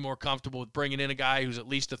I'd be more comfortable with bringing in a guy who's at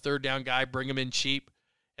least a third down guy, bring him in cheap.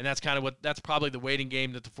 And that's probably the waiting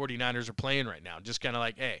game that the 49ers are playing right now. Just kind of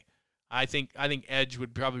like, hey, I think edge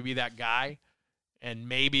would probably be that guy. And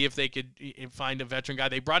maybe if they could find a veteran guy.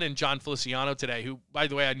 They brought in John Feliciano today, who, by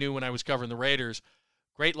the way, I knew when I was covering the Raiders.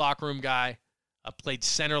 Great locker room guy. Played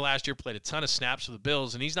center last year, played a ton of snaps for the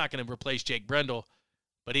Bills, and he's not going to replace Jake Brendel.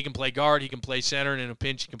 But he can play guard, he can play center, and in a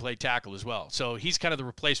pinch, he can play tackle as well. So he's kind of the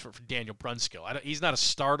replacement for Daniel Brunskill. He's not a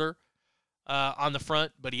starter on the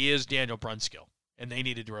front, but he is Daniel Brunskill, and they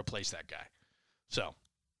needed to replace that guy. So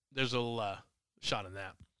there's a little shot in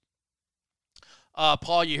that.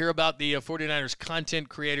 Paul, you hear about the 49ers content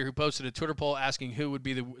creator who posted a Twitter poll asking who would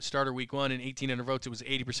be the starter week one, and 1,800 votes. It was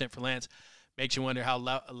 80% for Lance. Makes you wonder how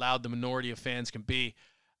loud the minority of fans can be.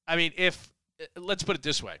 I mean, let's put it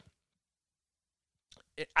this way.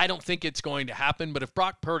 I don't think it's going to happen, but if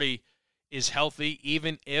Brock Purdy is healthy,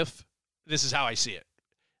 even if this is how I see it,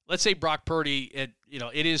 let's say Brock Purdy,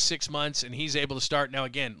 it is 6 months and he's able to start. Now,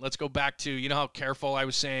 again, let's go back to, how careful I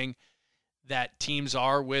was saying that teams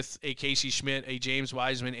are with a Casey Schmidt, a James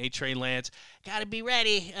Wiseman, a Trey Lance. Got to be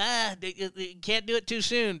ready. They can't do it too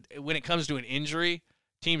soon. When it comes to an injury,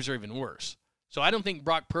 teams are even worse. So I don't think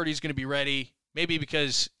Brock Purdy's going to be ready, maybe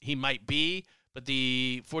because he might be, but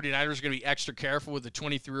the 49ers are going to be extra careful with the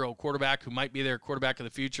 23-year-old quarterback who might be their quarterback of the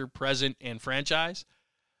future, present, and franchise.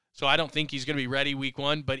 So I don't think he's going to be ready week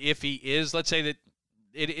one. But if he is, let's say that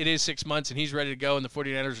it is 6 months and he's ready to go and the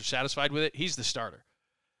 49ers are satisfied with it, he's the starter.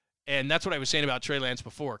 And that's what I was saying about Trey Lance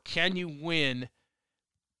before. Can you win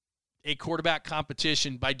a quarterback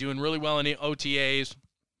competition by doing really well in the OTAs,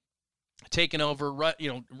 taking over,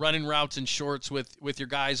 running routes and shorts with your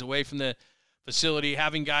guys away from the facility,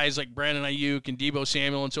 having guys like Brandon Ayuk and Deebo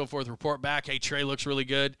Samuel and so forth report back, hey, Trey looks really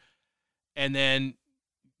good, and then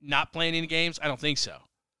not playing any games? I don't think so.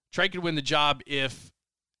 Trey could win the job if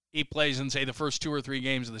he plays in, say, the first 2 or 3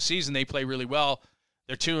 games of the season. They play really well.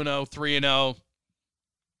 They're 2-0, 3-0.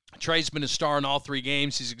 Trey's been a star in all 3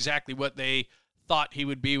 games. He's exactly what they thought he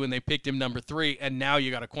would be when they picked him number 3, and now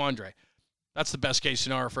you got a quandary. That's the best-case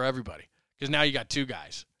scenario for everybody because now you got 2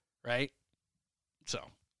 guys, right? So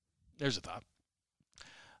there's a thought.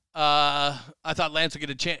 I thought Lance would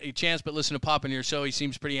get a chance, but listen to Pop in here, so he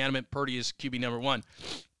seems pretty adamant Purdy is QB number 1.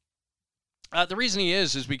 The reason he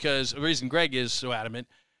is because the reason Greg is so adamant,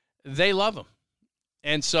 they love him.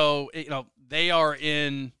 And so, they are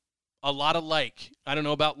in a lot of like. I don't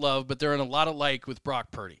know about love, but they're in a lot of like with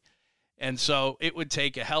Brock Purdy. And so it would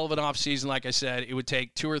take a hell of an offseason, like I said. It would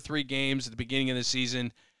take 2 or 3 games at the beginning of the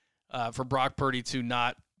season for Brock Purdy to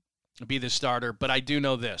not be the starter. But I do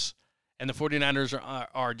know this. And the 49ers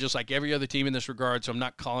are just like every other team in this regard, so I'm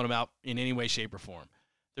not calling them out in any way, shape, or form.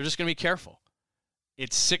 They're just going to be careful.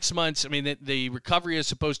 It's 6 months. I mean, the recovery is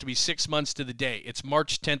supposed to be 6 months to the day. It's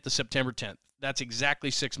March 10th to September 10th. That's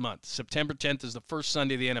exactly 6 months. September 10th is the first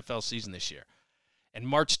Sunday of the NFL season this year. And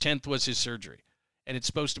March 10th was his surgery. And it's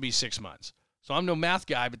supposed to be 6 months. So I'm no math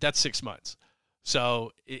guy, but that's 6 months.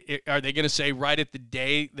 So are they going to say right at the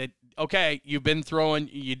day that, okay, you've been throwing,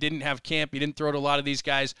 you didn't have camp, you didn't throw to a lot of these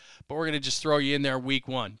guys, but we're going to just throw you in there week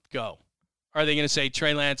 1. Go. Are they going to say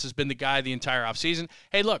Trey Lance has been the guy the entire offseason?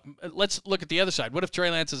 Hey, look, let's look at the other side. What if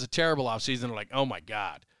Trey Lance has a terrible offseason? They're like, oh, my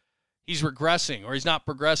God, he's regressing or he's not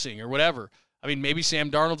progressing or whatever. I mean, maybe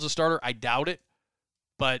Sam Darnold's a starter. I doubt it.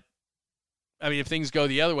 But, I mean, if things go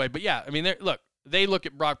the other way. But, yeah, I mean, they look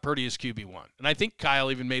at Brock Purdy as QB1. And I think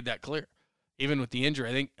Kyle even made that clear. Even with the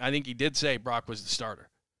injury, I think he did say Brock was the starter.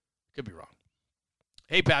 Could be wrong.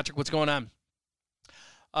 Hey, Patrick, what's going on?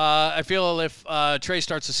 I feel if Trey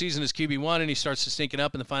starts the season as QB1 and he starts to stinking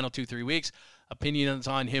up in the final 2-3 weeks, opinions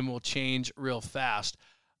on him will change real fast.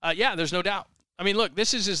 Yeah, there's no doubt. I mean, look,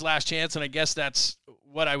 this is his last chance, and I guess that's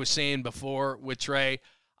what I was saying before with Trey.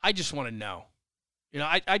 I just want to know.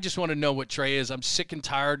 I just want to know what Trey is. I'm sick and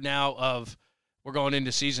tired now of we're going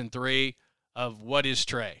into season 3 of what is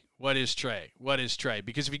Trey? What is Trey? What is Trey?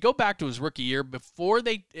 Because if you go back to his rookie year, before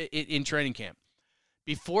in training camp,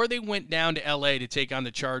 before they went down to L.A. to take on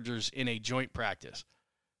the Chargers in a joint practice,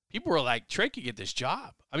 people were like, Trey could get this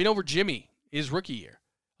job. I mean, over Jimmy, his rookie year.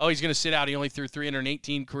 Oh, he's going to sit out. He only threw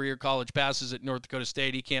 318 career college passes at North Dakota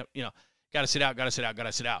State. He can't, got to sit out, got to sit out, got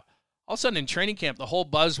to sit out. All of a sudden in training camp, the whole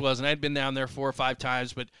buzz was, and I'd been down there 4 or 5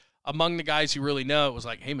 times, but among the guys who really know, it was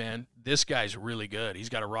like, hey, man, this guy's really good. He's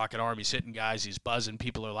got a rocket arm. He's hitting guys. He's buzzing.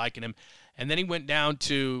 People are liking him. And then he went down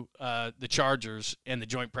to the Chargers and the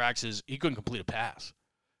joint practices. He couldn't complete a pass.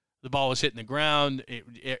 The ball was hitting the ground.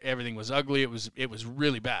 Everything was ugly. It was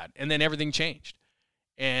really bad. And then everything changed.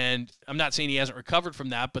 And I'm not saying he hasn't recovered from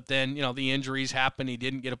that, but then, the injuries happen. He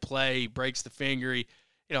didn't get a play. He breaks the finger.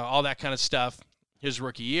 All that kind of stuff his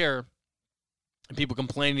rookie year. And people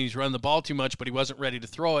complaining he's running the ball too much, but he wasn't ready to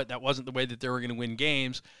throw it. That wasn't the way that they were going to win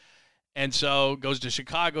games. And so goes to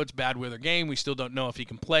Chicago. It's a bad weather game. We still don't know if he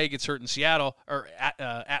can play. Gets hurt in Seattle or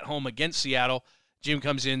at home against Seattle. Jim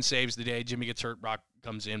comes in, saves the day. Jimmy gets hurt. Brock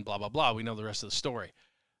comes in, blah, blah, blah. We know the rest of the story.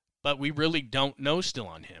 But we really don't know still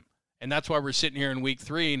on him. And that's why we're sitting here in week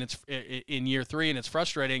 3 and it's in year 3 and it's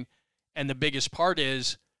frustrating. And the biggest part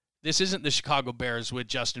is this isn't the Chicago Bears with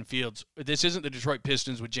Justin Fields. This isn't the Detroit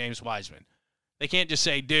Pistons with James Wiseman. They can't just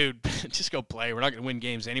say, dude, just go play. We're not going to win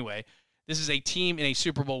games anyway. This is a team in a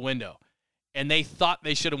Super Bowl window. And they thought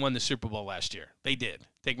they should have won the Super Bowl last year. They did.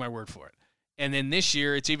 Take my word for it. And then this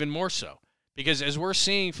year, it's even more so. Because as we're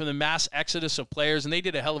seeing from the mass exodus of players, and they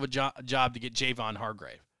did a hell of a job to get Javon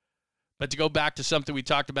Hargrave. But to go back to something we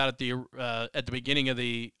talked about at the beginning of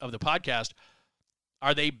the podcast,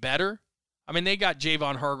 are they better? I mean, they got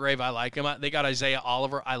Javon Hargrave. I like him. They got Isaiah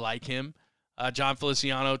Oliver. I like him. John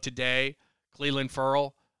Feliciano today. Cleveland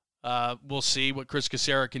Ferrell. We'll see what Chris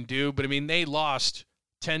Cassera can do. But, I mean, they lost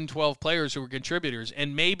 10, 12 players who were contributors.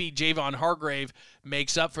 And maybe Javon Hargrave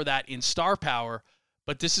makes up for that in star power.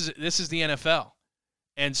 But this is the NFL.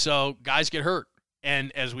 And so guys get hurt.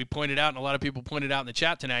 And as we pointed out, and a lot of people pointed out in the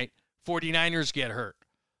chat tonight, 49ers get hurt.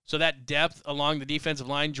 So that depth along the defensive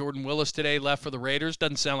line, Jordan Willis today left for the Raiders.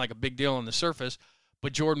 Doesn't sound like a big deal on the surface.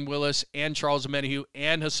 But Jordan Willis and Charles Omenihu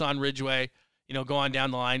and Hassan Ridgeway, go on down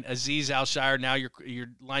the line. Azeez Al-Shire, now your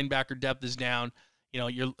linebacker depth is down.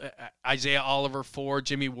 Your Isaiah Oliver, 4,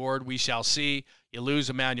 Jimmy Ward, we shall see. You lose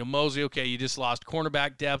Emmanuel Mosley. Okay, you just lost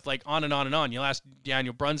cornerback depth, like on and on and on. You lost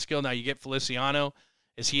Daniel Brunskill. Now you get Feliciano.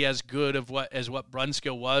 Is he as good as what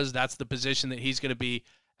Brunskill was? That's the position that he's going to be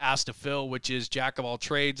asked to fill, which is jack of all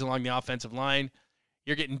trades along the offensive line.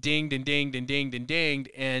 You're getting dinged and dinged and dinged and dinged,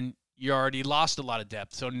 and you already lost a lot of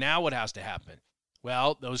depth. So now what has to happen?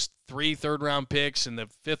 Well, those 3 third-round picks and the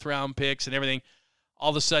 5th-round picks and everything, all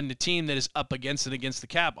of a sudden the team that is up against the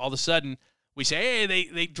cap, all of a sudden we say, hey,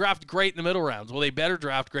 they draft great in the middle rounds. Well, they better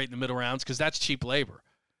draft great in the middle rounds because that's cheap labor.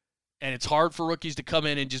 And it's hard for rookies to come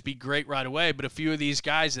in and just be great right away. But a few of these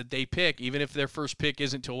guys that they pick, even if their first pick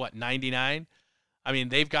isn't till, 99? I mean,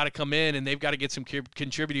 they've got to come in and they've got to get some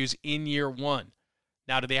contributors in year 1.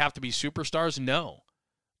 Now, do they have to be superstars? No.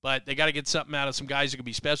 But they got to get something out of some guys who could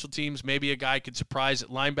be special teams. Maybe a guy could surprise at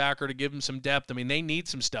linebacker to give them some depth. I mean, they need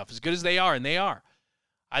some stuff. As good as they are, and they are.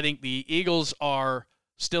 I think the Eagles are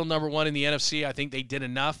still number 1 in the NFC. I think they did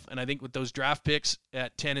enough. And I think with those draft picks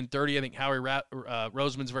at 10 and 30, I think Howie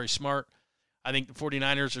Roseman's very smart. I think the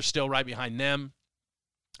 49ers are still right behind them.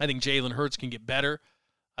 I think Jalen Hurts can get better.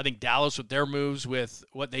 I think Dallas with their moves, with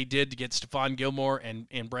what they did to get Stephon Gilmore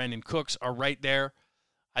and Brandon Cooks, are right there.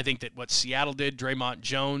 I think that what Seattle did, Draymond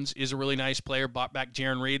Jones is a really nice player, bought back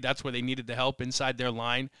Jaron Reed. That's where they needed the help inside their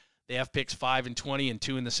line. They have picks 5 and 20 and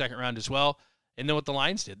 2 in the second round as well. And then what the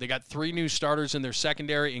Lions did, they got 3 new starters in their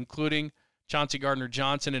secondary, including Chauncey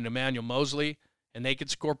Gardner-Johnson and Emmanuel Mosley, and they could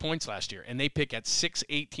score points last year. And they pick at 6,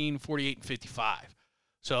 18, 48, and 55.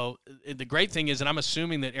 So the great thing is, and I'm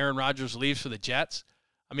assuming that Aaron Rodgers leaves for the Jets.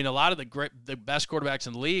 I mean, a lot of the best quarterbacks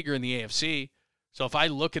in the league are in the AFC. So if I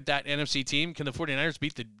look at that NFC team, can the 49ers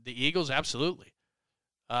beat the Eagles? Absolutely.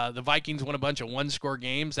 The Vikings won a bunch of one-score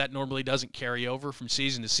games. That normally doesn't carry over from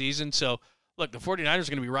season to season. So, look, the 49ers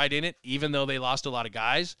are going to be right in it, even though they lost a lot of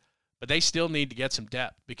guys. But they still need to get some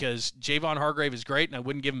depth because Javon Hargrave is great, and I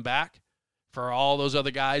wouldn't give him back for all those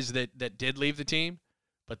other guys that did leave the team.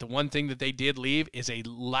 But the one thing that they did leave is a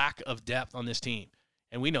lack of depth on this team.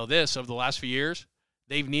 And we know this over the last few years.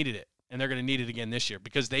 They've needed it. And they're going to need it again this year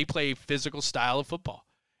because they play a physical style of football.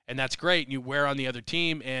 And that's great. And you wear on the other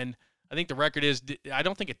team. And I think the record is, I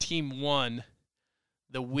don't think a team won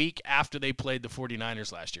the week after they played the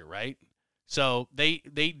 49ers last year, right? So they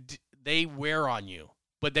wear on you.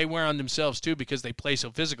 But they wear on themselves too because they play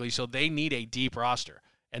so physically. So they need a deep roster.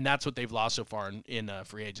 And that's what they've lost so far in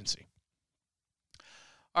free agency.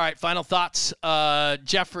 All right, final thoughts.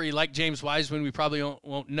 Jeffrey, like James Wiseman, we probably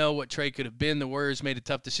won't know what trade could have been. The Warriors made a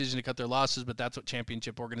tough decision to cut their losses, but that's what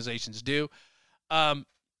championship organizations do. I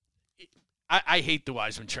hate the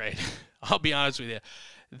Wiseman trade. I'll be honest with you.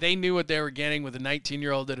 They knew what they were getting with a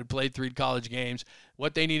 19-year-old that had played 3 college games.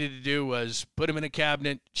 What they needed to do was put him in a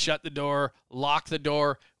cabinet, shut the door, lock the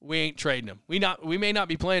door. We ain't trading him. We may not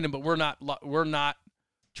be playing him, but we're not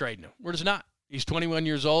trading him. We're just not. He's 21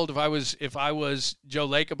 years old. If I was Joe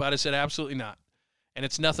Lacob, I'd have said absolutely not. And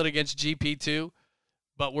it's nothing against GP2,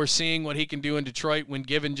 but we're seeing what he can do in Detroit when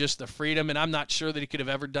given just the freedom. And I'm not sure that he could have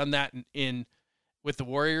ever done that with the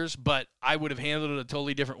Warriors, but I would have handled it a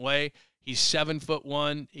totally different way. He's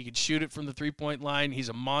 7'1". He could shoot it from the 3-point line. He's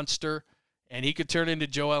a monster, and he could turn into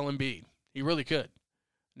Joel Embiid. He really could.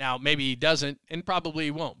 Now, maybe he doesn't, and probably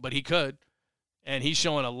he won't, but he could. And he's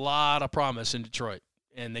showing a lot of promise in Detroit,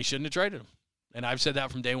 and they shouldn't have traded him. And I've said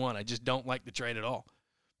that from day one. I just don't like the trade at all.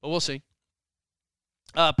 But we'll see.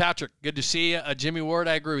 Patrick, good to see you. Jimmy Ward,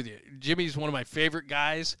 I agree with you. Jimmy's one of my favorite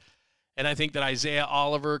guys, and I think that Isaiah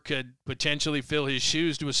Oliver could potentially fill his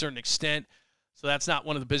shoes to a certain extent. So that's not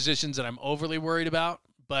one of the positions that I'm overly worried about.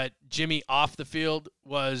 But Jimmy off the field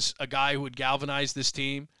was a guy who would galvanize this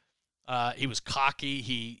team. He was cocky.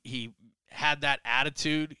 He had that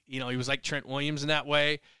attitude. He was like Trent Williams in that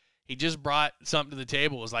way. He just brought something to the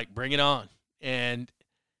table. It was like, bring it on. And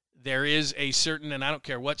there is a certain, and I don't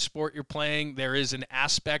care what sport you're playing, there is an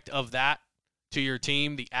aspect of that to your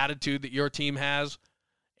team, the attitude that your team has.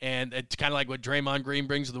 And it's kind of like what Draymond Green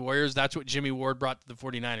brings to the Warriors. That's what Jimmy Ward brought to the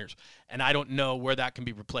 49ers. And I don't know where that can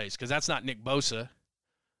be replaced because that's not Nick Bosa.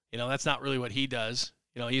 That's not really what he does.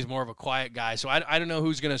 He's more of a quiet guy. So I don't know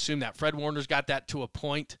who's going to assume that. Fred Warner's got that to a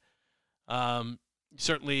point.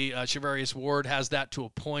 Certainly, Shavarius Ward has that to a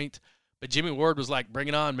point. But Jimmy Ward was like, bring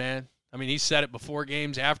it on, man. I mean, he said it before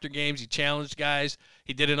games, after games. He challenged guys.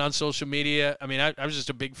 He did it on social media. I mean, I was just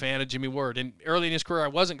a big fan of Jimmy Ward. And early in his career, I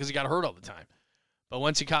wasn't because he got hurt all the time. But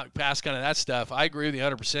once he got past kind of that stuff, I agree with you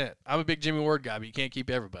 100%. I'm a big Jimmy Ward guy, but you can't keep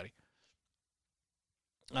everybody.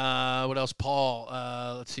 What else? Paul.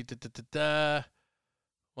 Let's see.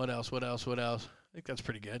 What else? I think that's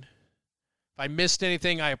pretty good. If I missed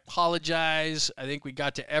anything, I apologize. I think we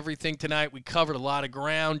got to everything tonight. We covered a lot of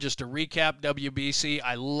ground. Just to recap, WBC,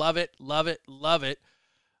 I love it, love it, love it.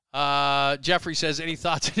 Jeffrey says, any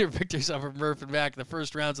thoughts on your victories over Murph and Mack in the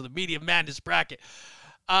first rounds of the Media Madness bracket?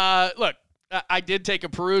 Look, I did take a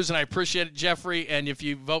peruse, and I appreciate it, Jeffrey, and if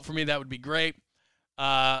you vote for me, that would be great.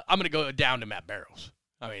 I'm going to go down to Matt Barrows.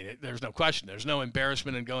 I mean, there's no question. There's no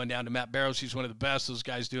embarrassment in going down to Matt Barrows. He's one of the best. Those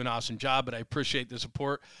guys do an awesome job, but I appreciate the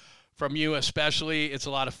support from you especially. It's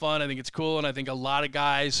a lot of fun. I think it's cool, and I think a lot of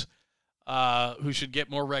guys who should get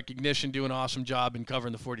more recognition do an awesome job in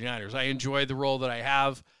covering the 49ers. I enjoy the role that I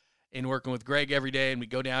have in working with Greg every day, and we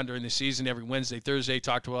go down during the season every Wednesday, Thursday,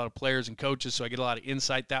 talk to a lot of players and coaches, so I get a lot of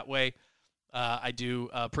insight that way. I do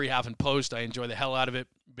pre-half and post. I enjoy the hell out of it.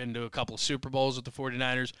 Been to a couple of Super Bowls with the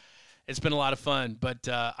 49ers. It's been a lot of fun, but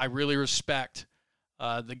I really respect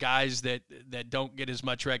the guys that don't get as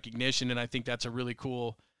much recognition, and I think that's a really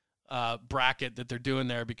cool bracket that they're doing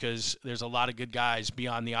there because there's a lot of good guys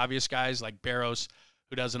beyond the obvious guys like Barrows,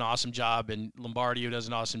 who does an awesome job, and Lombardi, who does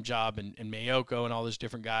an awesome job, and Mayoko and all those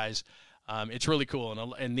different guys. It's really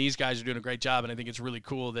cool, and these guys are doing a great job, and I think it's really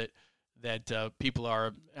cool that people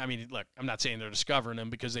are – I mean, look, I'm not saying they're discovering them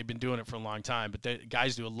because they've been doing it for a long time, but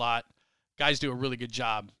guys do a really good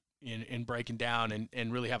job in breaking down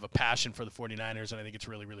and really have a passion for the 49ers, and I think it's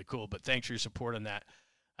really, really cool. But thanks for your support on that.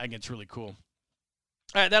 I think it's really cool.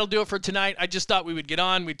 All right, that'll do it for tonight. I just thought we would get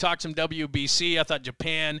on. We talked some WBC. I thought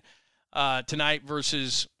Japan tonight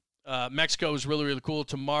versus Mexico was really, really cool.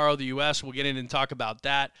 Tomorrow, the U.S. We'll get in and talk about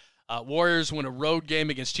that. Warriors win a road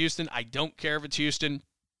game against Houston. I don't care if it's Houston.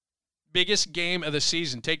 Biggest game of the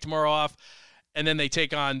season. Take tomorrow off, and then they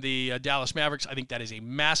take on the Dallas Mavericks. I think that is a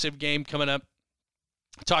massive game coming up.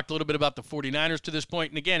 Talked a little bit about the 49ers to this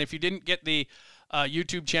point. And again, if you didn't get the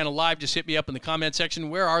YouTube channel live, just hit me up in the comment section.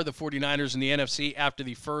 Where are the 49ers in the NFC after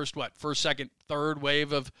the first, second, third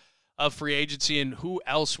wave of free agency, and who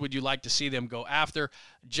else would you like to see them go after?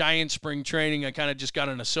 Giant spring training. I kind of just got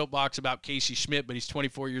on a soapbox about Casey Schmidt, but he's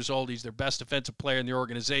 24 years old. He's their best defensive player in the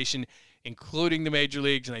organization, including the major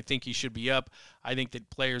leagues, and I think he should be up. I think that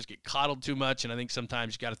players get coddled too much, and I think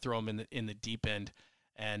sometimes you got to throw them in the deep end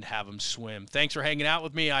and have them swim. Thanks for hanging out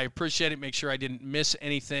with me. I appreciate it. Make sure I didn't miss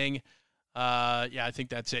anything. I think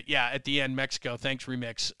that's it. Yeah, at the end, Mexico. Thanks,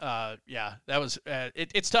 Remix. That was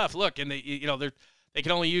it's tough. Look, and they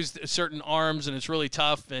can only use certain arms, and it's really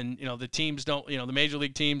tough. And the teams don't. The major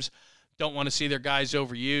league teams don't want to see their guys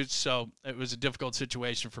overused, so it was a difficult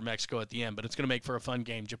situation for Mexico at the end, but it's going to make for a fun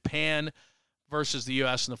game. Japan versus the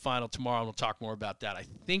U.S. in the final tomorrow, and we'll talk more about that. I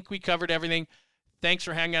think we covered everything. Thanks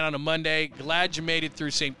for hanging out on a Monday. Glad you made it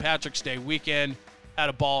through St. Patrick's Day weekend. Had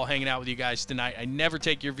a ball hanging out with you guys tonight. I never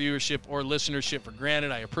take your viewership or listenership for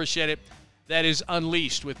granted. I appreciate it. That is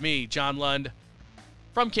Unleashed with me, John Lund,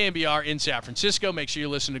 from KNBR in San Francisco. Make sure you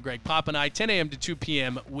listen to Greg Pop and I, 10 a.m. to 2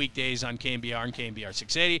 p.m. weekdays on KNBR and KNBR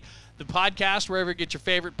 680. The podcast, wherever you get your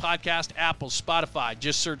favorite podcast, Apple, Spotify.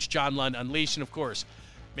 Just search John Lund Unleashed. And, of course,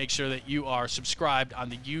 make sure that you are subscribed on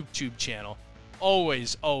the YouTube channel.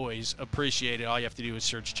 Always, always appreciate it. All you have to do is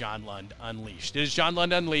search John Lund Unleashed. It is John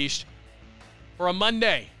Lund Unleashed for a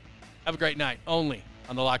Monday. Have a great night, only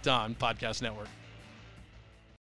on the Locked On Podcast Network.